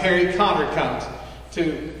 Terry Connor comes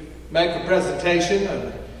to make a presentation,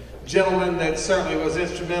 a gentleman that certainly was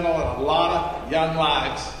instrumental in a lot of young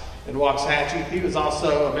lives in Waxahachie. He was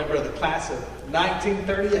also a member of the class of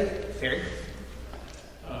 1938. Terry?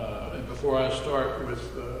 And before I start with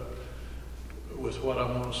what I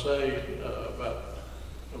want to say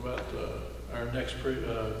about our next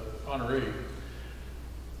honoree,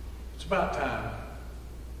 it's about time.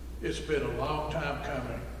 It's been a long time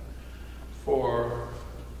coming for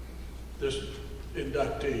this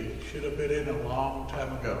inductee. Should have been in a long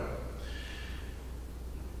time ago.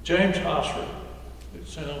 James Hosford. It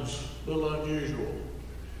sounds a little unusual.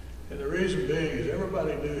 And the reason being is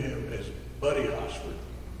everybody knew him as Buddy Hosford.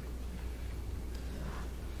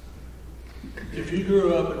 If you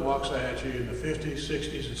grew up in Waxahachie in the 50s,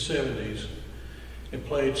 60s, and 70s and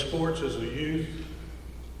played sports as a youth,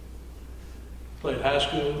 played high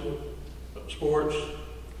school sports,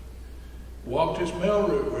 walked his mail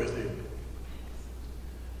route with him,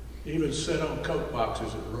 even sat on Coke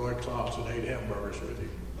boxes at Roy Klopp's and ate hamburgers with him.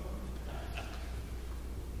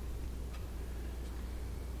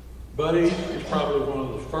 Buddy is probably one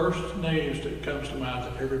of the first names that comes to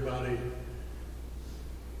mind to everybody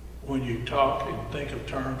when you talk and think of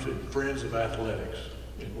terms in Friends of Athletics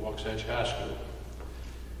in Waxahachie High School.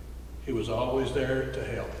 He was always there to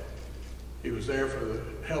help. He was there for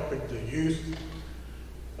helping the youth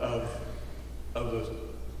of the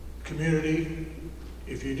community.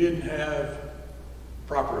 If you didn't have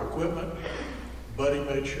proper equipment, Buddy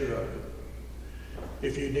made sure of it.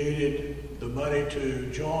 If you needed the money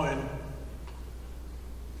to join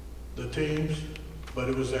the teams,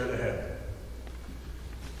 Buddy was there to help.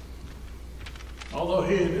 Although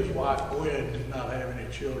he and his wife Gwen did not have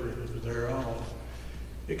any children of their own,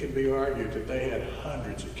 it can be argued that they had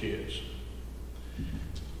hundreds of kids.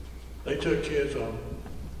 They took kids on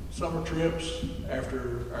summer trips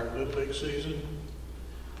after our Little League season.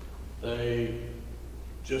 They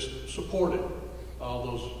just supported all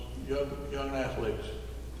those young athletes.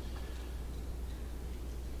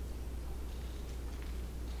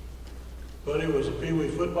 Buddy was a Pee Wee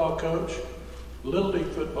football coach, Little League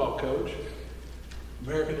football coach,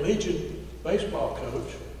 American Legion baseball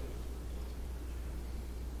coach,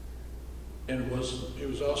 and he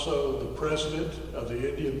was also the president of the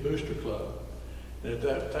Indian Booster Club. And at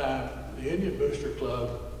that time, the Indian Booster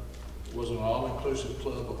Club was an all-inclusive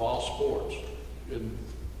club of all sports in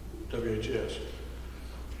WHS.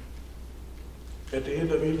 At the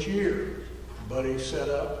end of each year, Buddy set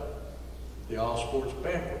up the all-sports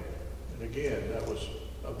banquet. And again, that was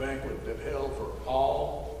a banquet that held for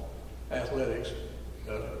all athletics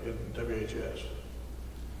in WHS.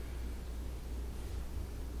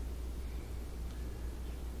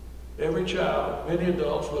 Every child, many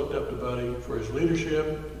adults looked up to Buddy for his leadership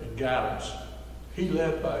and guidance. He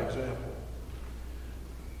led by example.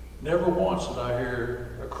 Never once did I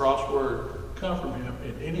hear a cross word come from him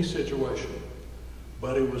in any situation.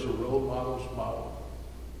 Buddy was a role model's model.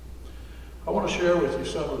 I want to share with you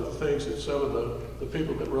some of the things that some of the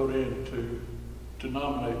people that wrote in to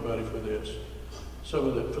nominate Buddy for this,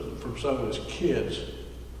 from some of his kids.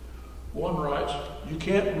 One writes, "You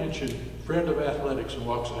can't mention friend of athletics in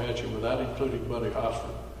Waxahachie without including Buddy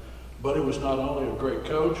Hosford. Buddy was not only a great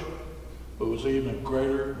coach, but was even a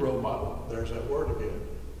greater role model." There's that word again.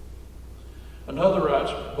 Another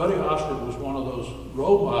writes, "Buddy Hosford was one of those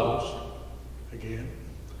role models, again,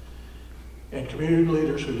 and community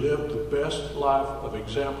leaders who lived the best life of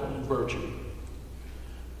example and virtue.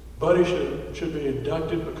 Buddy should be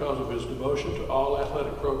inducted because of his devotion to all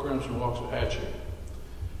athletic programs in Waxahachie.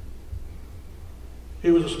 He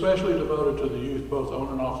was especially devoted to the youth both on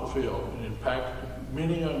and off the field and impacted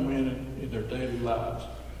many young men in their daily lives,"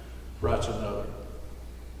 writes another.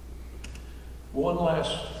 One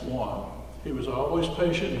last one. "He was always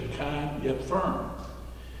patient and kind, yet firm.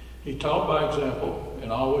 He taught by example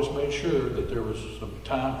and always made sure that there was some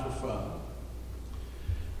time for fun."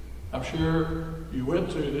 I'm sure you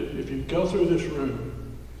went through if you go through this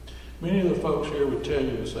room, many of the folks here would tell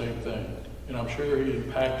you the same thing. And I'm sure he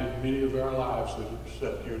impacted many of our lives that are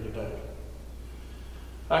sitting here today.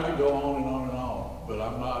 I could go on and on and on, but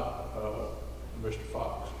I'm not Mr.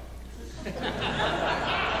 Fox.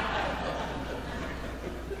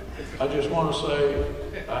 I just want to say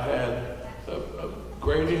I had a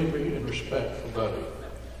great envy and respect for Buddy.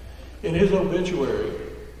 In his obituary,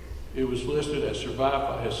 it was listed as survived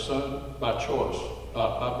by his son by choice,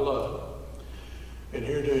 not by blood. And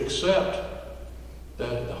here to accept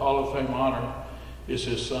that the Hall of Fame honor is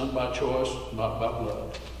his son by choice, not by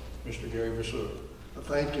blood, Mr. Gary Vasseur. I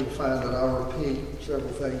think you'll find that I'll repeat several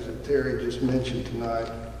things that Terry just mentioned tonight.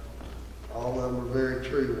 All of them are very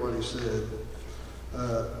true, what he said.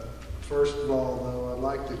 First of all, though, I'd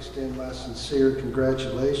like to extend my sincere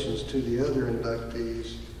congratulations to the other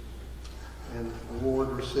inductees and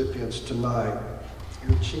award recipients tonight.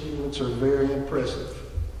 Your achievements are very impressive,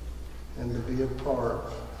 and to be a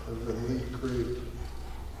part of the elite group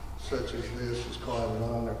such as this is quite an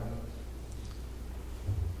honor.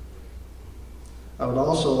 I would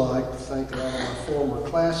also like to thank all of my former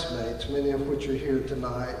classmates, many of which are here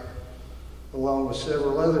tonight, along with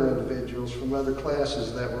several other individuals from other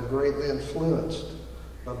classes that were greatly influenced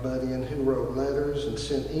by Buddy and who wrote letters and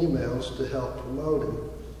sent emails to help promote him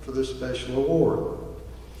for this special award.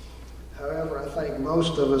 However, I think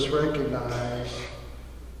most of us recognize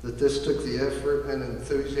that this took the effort and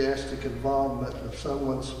enthusiastic involvement of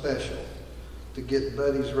someone special to get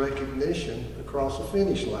Buddy's recognition across the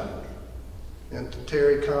finish line. And to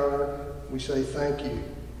Terry Connor, we say thank you.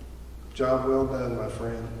 Job well done, my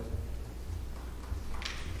friend.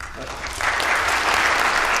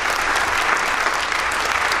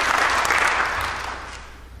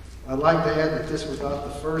 I'd like to add that this was not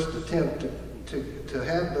the first attempt to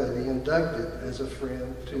have Buddy inducted as a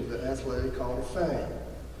friend to the Athletic Hall of Fame.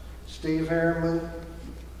 Steve Harriman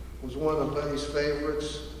was one of Buddy's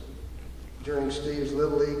favorites during Steve's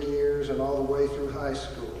Little League years and all the way through high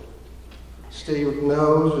school. Steve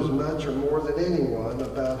knows as much or more than anyone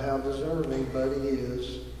about how deserving Buddy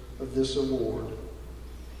is of this award.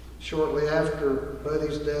 Shortly after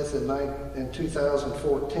Buddy's death in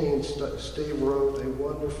 2014, Steve wrote a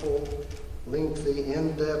wonderful, lengthy,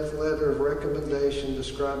 in-depth letter of recommendation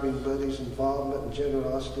describing Buddy's involvement and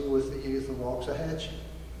generosity with the youth of Waxahachie.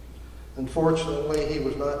 Unfortunately, he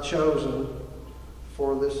was not chosen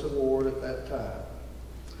for this award at that time.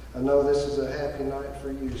 I know this is a happy night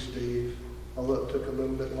for you, Steve, although it took a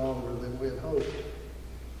little bit longer than we had hoped.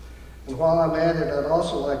 And while I'm at it, I'd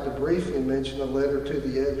also like to briefly mention a letter to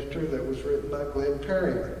the editor that was written by Glenn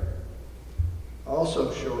Perryman,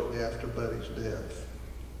 also shortly after Buddy's death.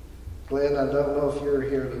 Glenn, I don't know if you're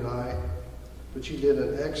here tonight, but you did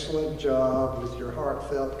an excellent job with your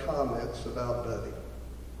heartfelt comments about Buddy.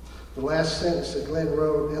 The last sentence that Glenn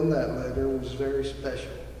wrote in that letter was very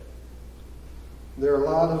special. There are a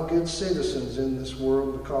lot of good citizens in this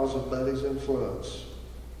world because of Buddy's influence.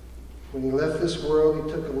 When he left this world,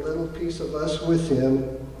 he took a little piece of us with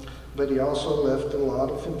him, but he also left a lot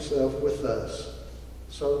of himself with us.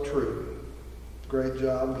 So true. Great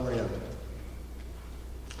job, Glenn.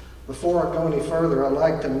 Before I go any further, I'd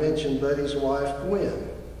like to mention Buddy's wife, Gwen.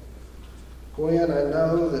 Gwen, I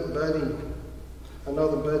know that Buddy I know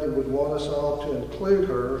that Buddy would want us all to include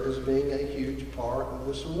her as being a huge part of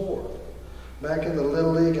this award. Back in the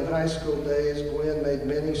Little League and high school days, Gwen made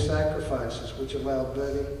many sacrifices which allowed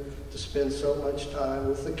Buddy to spend so much time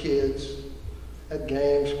with the kids at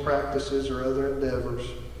games, practices, or other endeavors.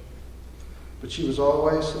 But she was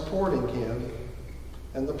always supporting him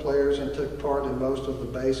and the players and took part in most of the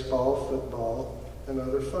baseball, football, and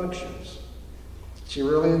other functions. She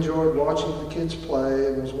really enjoyed watching the kids play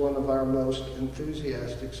and was one of our most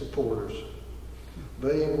enthusiastic supporters.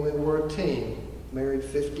 Buddy and Gwen were a team, married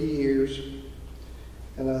 50 years,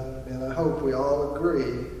 and I hope we all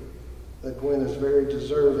agree that Gwen is very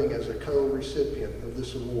deserving as a co-recipient of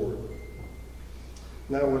this award.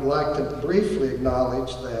 Now I would like to briefly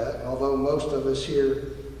acknowledge that, although most of us here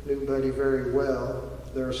knew Buddy very well,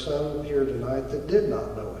 there are some here tonight that did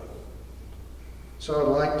not know him. So I'd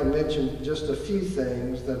like to mention just a few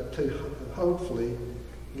things that to hopefully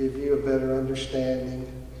give you a better understanding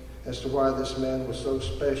as to why this man was so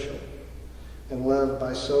special and loved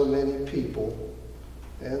by so many people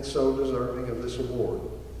and so deserving of this award.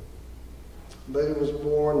 Buddy was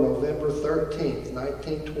born November 13th,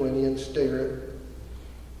 1920 in Sterrett,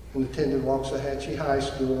 and attended Waxahachie High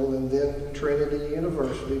School and then Trinity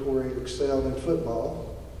University, where he excelled in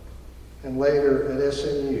football, and later at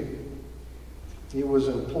SMU. He was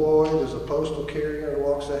employed as a postal carrier in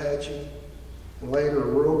Waxahachie and later a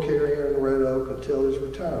rural carrier in Red Oak until his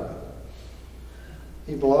retirement.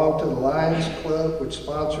 He belonged to the Lions Club, which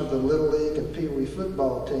sponsored the Little League and Pee Wee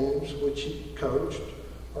football teams, which he coached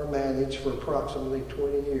or managed for approximately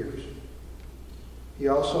 20 years. He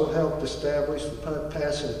also helped establish the punt,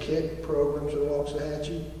 pass, and kick programs in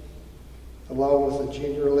Waxahachie, along with the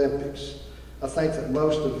Junior Olympics. I think that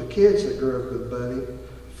most of the kids that grew up with Buddy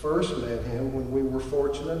first met him when we were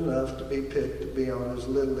fortunate enough to be picked to be on his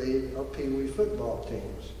Little League or Pee Wee football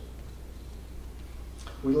teams.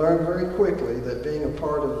 We learned very quickly that being a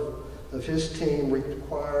part of his team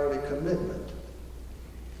required a commitment.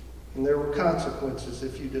 And there were consequences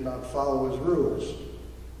if you did not follow his rules.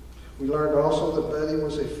 We learned also that Buddy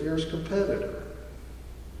was a fierce competitor.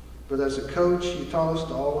 But as a coach, he taught us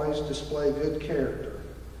to always display good character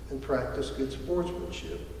and practice good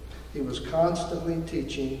sportsmanship. He was constantly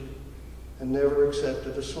teaching and never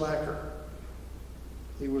accepted a slacker.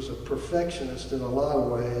 He was a perfectionist in a lot of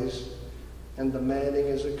ways and demanding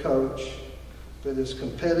as a coach, but his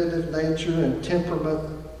competitive nature and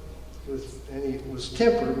temperament, and he was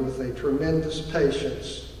tempered with a tremendous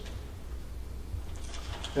patience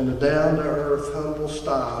and a down-to-earth, humble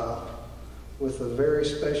style with a very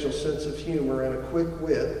special sense of humor and a quick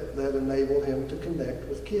wit that enabled him to connect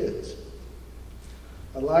with kids.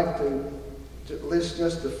 I'd like to list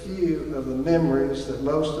just a few of the memories that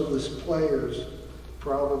most of us players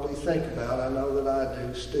probably think about. I know that I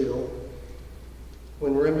do still,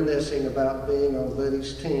 when reminiscing about being on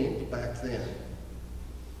Buddy's team back then.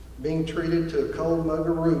 Being treated to a cold mug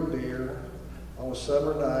of root beer on a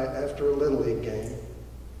summer night after a Little League game,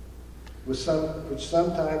 which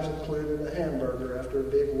sometimes included a hamburger after a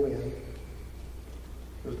big win.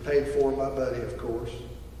 It was paid for by Buddy, of course.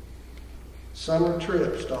 Summer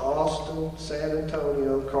trips to Austin, San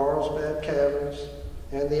Antonio, Carlsbad Caverns,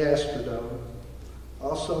 and the Astrodome.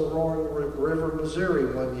 Also Roaring River,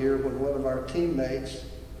 Missouri one year when one of our teammates,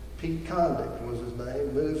 Pete Condick was his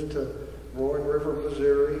name, moved to Roaring River,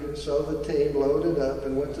 Missouri, and so the team loaded up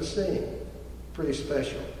and went to see him. Pretty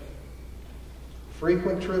special.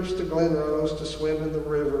 Frequent trips to Glen Rose to swim in the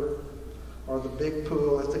river or the big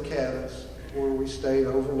pool at the cabins where we stayed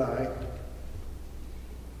overnight.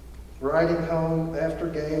 Riding home after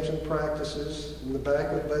games and practices in the back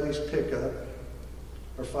of Buddy's pickup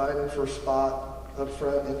or fighting for a spot up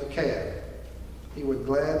front in the cab. He would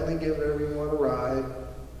gladly give everyone a ride,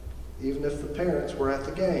 even if the parents were at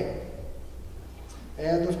the game.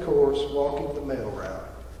 And of course, walking the mail route.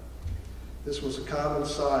 This was a common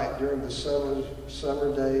sight during the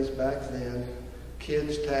summer days back then,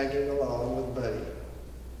 kids tagging along with Buddy.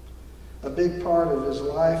 A big part of his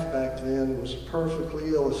life back then was perfectly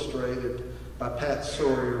illustrated by Pat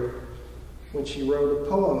Sawyer when she wrote a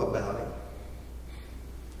poem about him,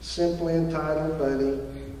 simply entitled Buddy,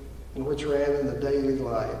 and which ran in the Daily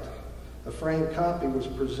Light. A framed copy was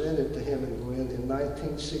presented to him and Gwen in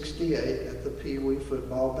 1968 at the Pee Wee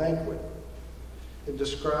football banquet. It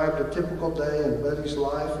described a typical day in Buddy's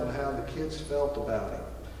life and how the kids felt about him,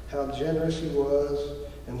 how generous he was,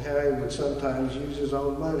 and how he would sometimes use his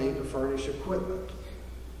own money to furnish equipment.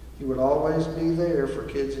 He would always be there for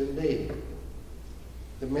kids in need.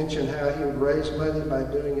 It mentioned how he would raise money by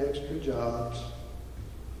doing extra jobs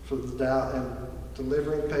for and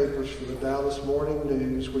delivering papers for the Dallas Morning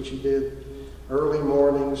News, which he did early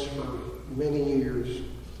mornings for many years,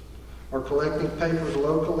 or collecting papers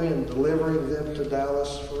locally and delivering them to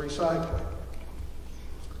Dallas for recycling.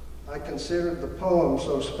 I considered the poem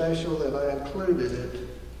so special that I included it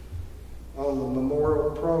on the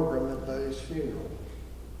memorial program at Buddy's funeral.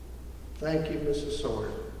 Thank you, Mrs.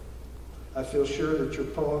 Sawyer. I feel sure that your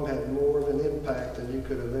poem had more of an impact than you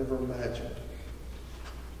could have ever imagined.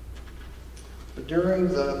 But during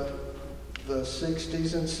the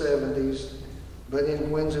 60s and 70s, Buddy and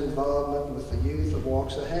Gwen's involvement with the youth of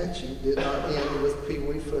Waxahachie did not end with Pee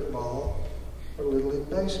Wee football or Little League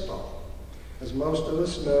baseball. As most of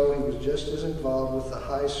us know, he was just as involved with the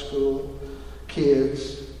high school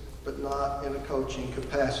kids, but not in a coaching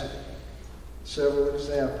capacity. Several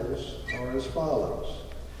examples are as follows.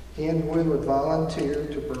 He and Gwen would volunteer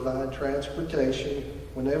to provide transportation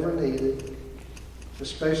whenever needed,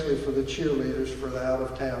 especially for the cheerleaders for the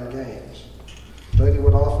out-of-town games. Buddy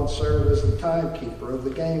would often serve as the timekeeper of the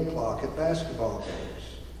game clock at basketball games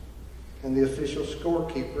and the official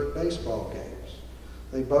scorekeeper at baseball games.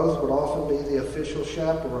 They both would often be the official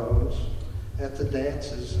chaperones at the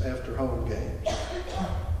dances after home games.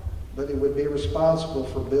 Buddy would be responsible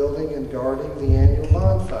for building and guarding the annual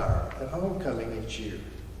bonfire at homecoming each year,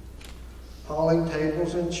 hauling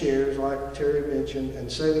tables and chairs like Terry mentioned,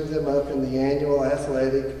 and setting them up in the annual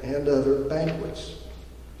athletic and other banquets,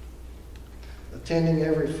 attending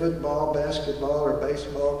every football, basketball, or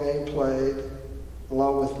baseball game played,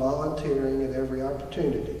 along with volunteering at every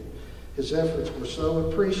opportunity. His efforts were so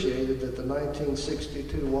appreciated that the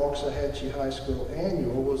 1962 Waxahachie High School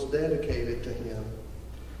Annual was dedicated to him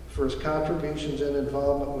for his contributions and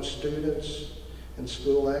involvement with students and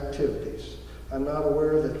school activities. I'm not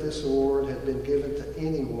aware that this award had been given to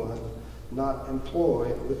anyone not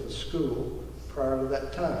employed with the school prior to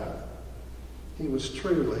that time. He was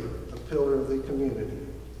truly a pillar of the community.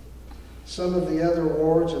 Some of the other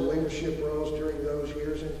awards and leadership roles during those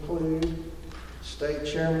years include State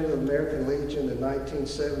Chairman of the American Legion in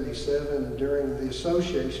 1977, and during the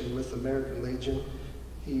association with the American Legion,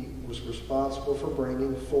 he was responsible for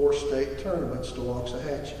bringing 4 state tournaments to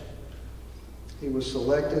Waxahachie. He was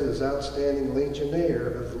selected as Outstanding Legionnaire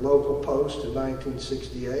of the local post in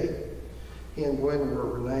 1968. He and Gwen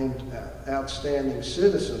were named Outstanding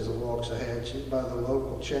Citizens of Waxahachie by the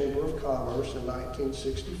local Chamber of Commerce in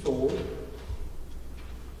 1964.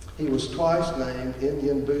 He was twice named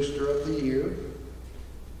Indian Booster of the Year.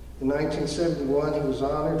 In 1971, he was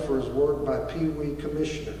honored for his work by Pee Wee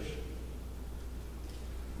commissioners.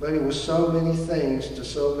 But he was so many things to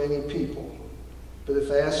so many people. But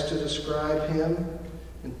if asked to describe him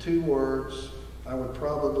in 2 words, I would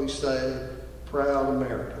probably say proud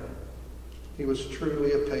American. He was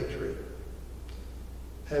truly a patriot.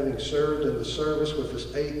 Having served in the service with his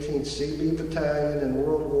 18th CB Battalion in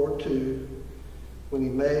World War II, when he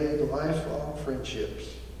made lifelong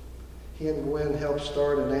friendships, he and Gwen helped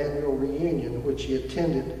start an annual reunion which he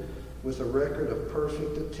attended with a record of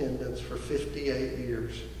perfect attendance for 58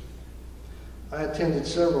 years. I attended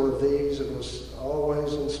several of these and was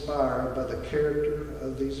always inspired by the character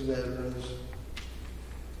of these veterans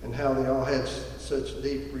and how they all had such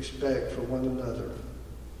deep respect for one another.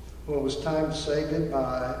 When it was time to say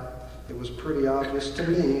goodbye, it was pretty obvious to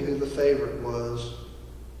me who the favorite was,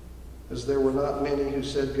 as there were not many who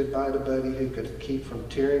said goodbye to Buddy who could keep from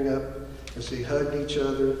tearing up as they hugged each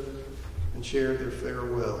other and shared their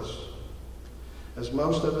farewells. As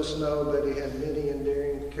most of us know, Buddy had many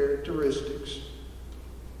endearing characteristics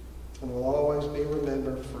and will always be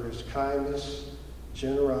remembered for his kindness,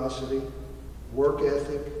 generosity, work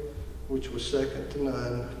ethic, which was second to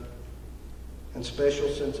none, and special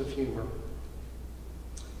sense of humor.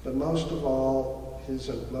 But most of all, his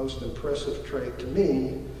most impressive trait to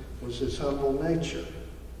me was his humble nature.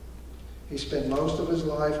 He spent most of his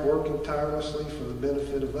life working tirelessly for the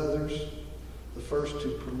benefit of others, the first to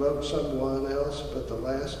promote someone else, but the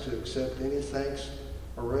last to accept any thanks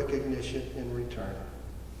or recognition in return.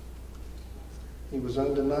 He was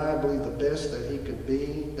undeniably the best that he could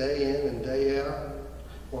be day in and day out,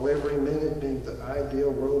 while every minute being the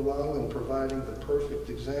ideal role model and providing the perfect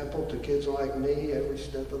example to kids like me every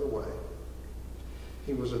step of the way.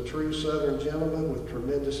 He was a true Southern gentleman with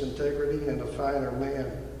tremendous integrity and a finer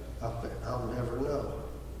man I'll never know.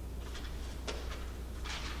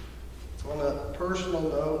 On a personal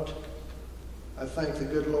note, I thank the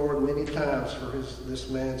good Lord many times for this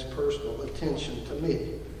man's personal attention to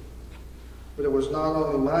me. But it was not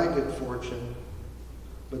only my good fortune,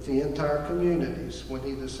 but the entire community's when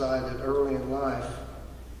he decided early in life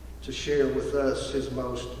to share with us his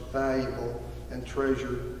most valuable and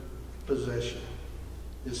treasured possession,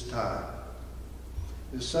 his time.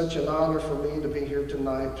 It is such an honor for me to be here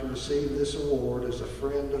tonight to receive this award as a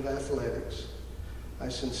friend of athletics. I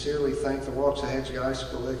sincerely thank the Waxahachie High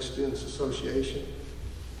School Ex-Students Association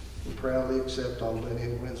and proudly accept on Lenny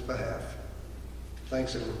and Wynn's behalf.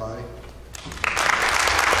 Thanks, everybody.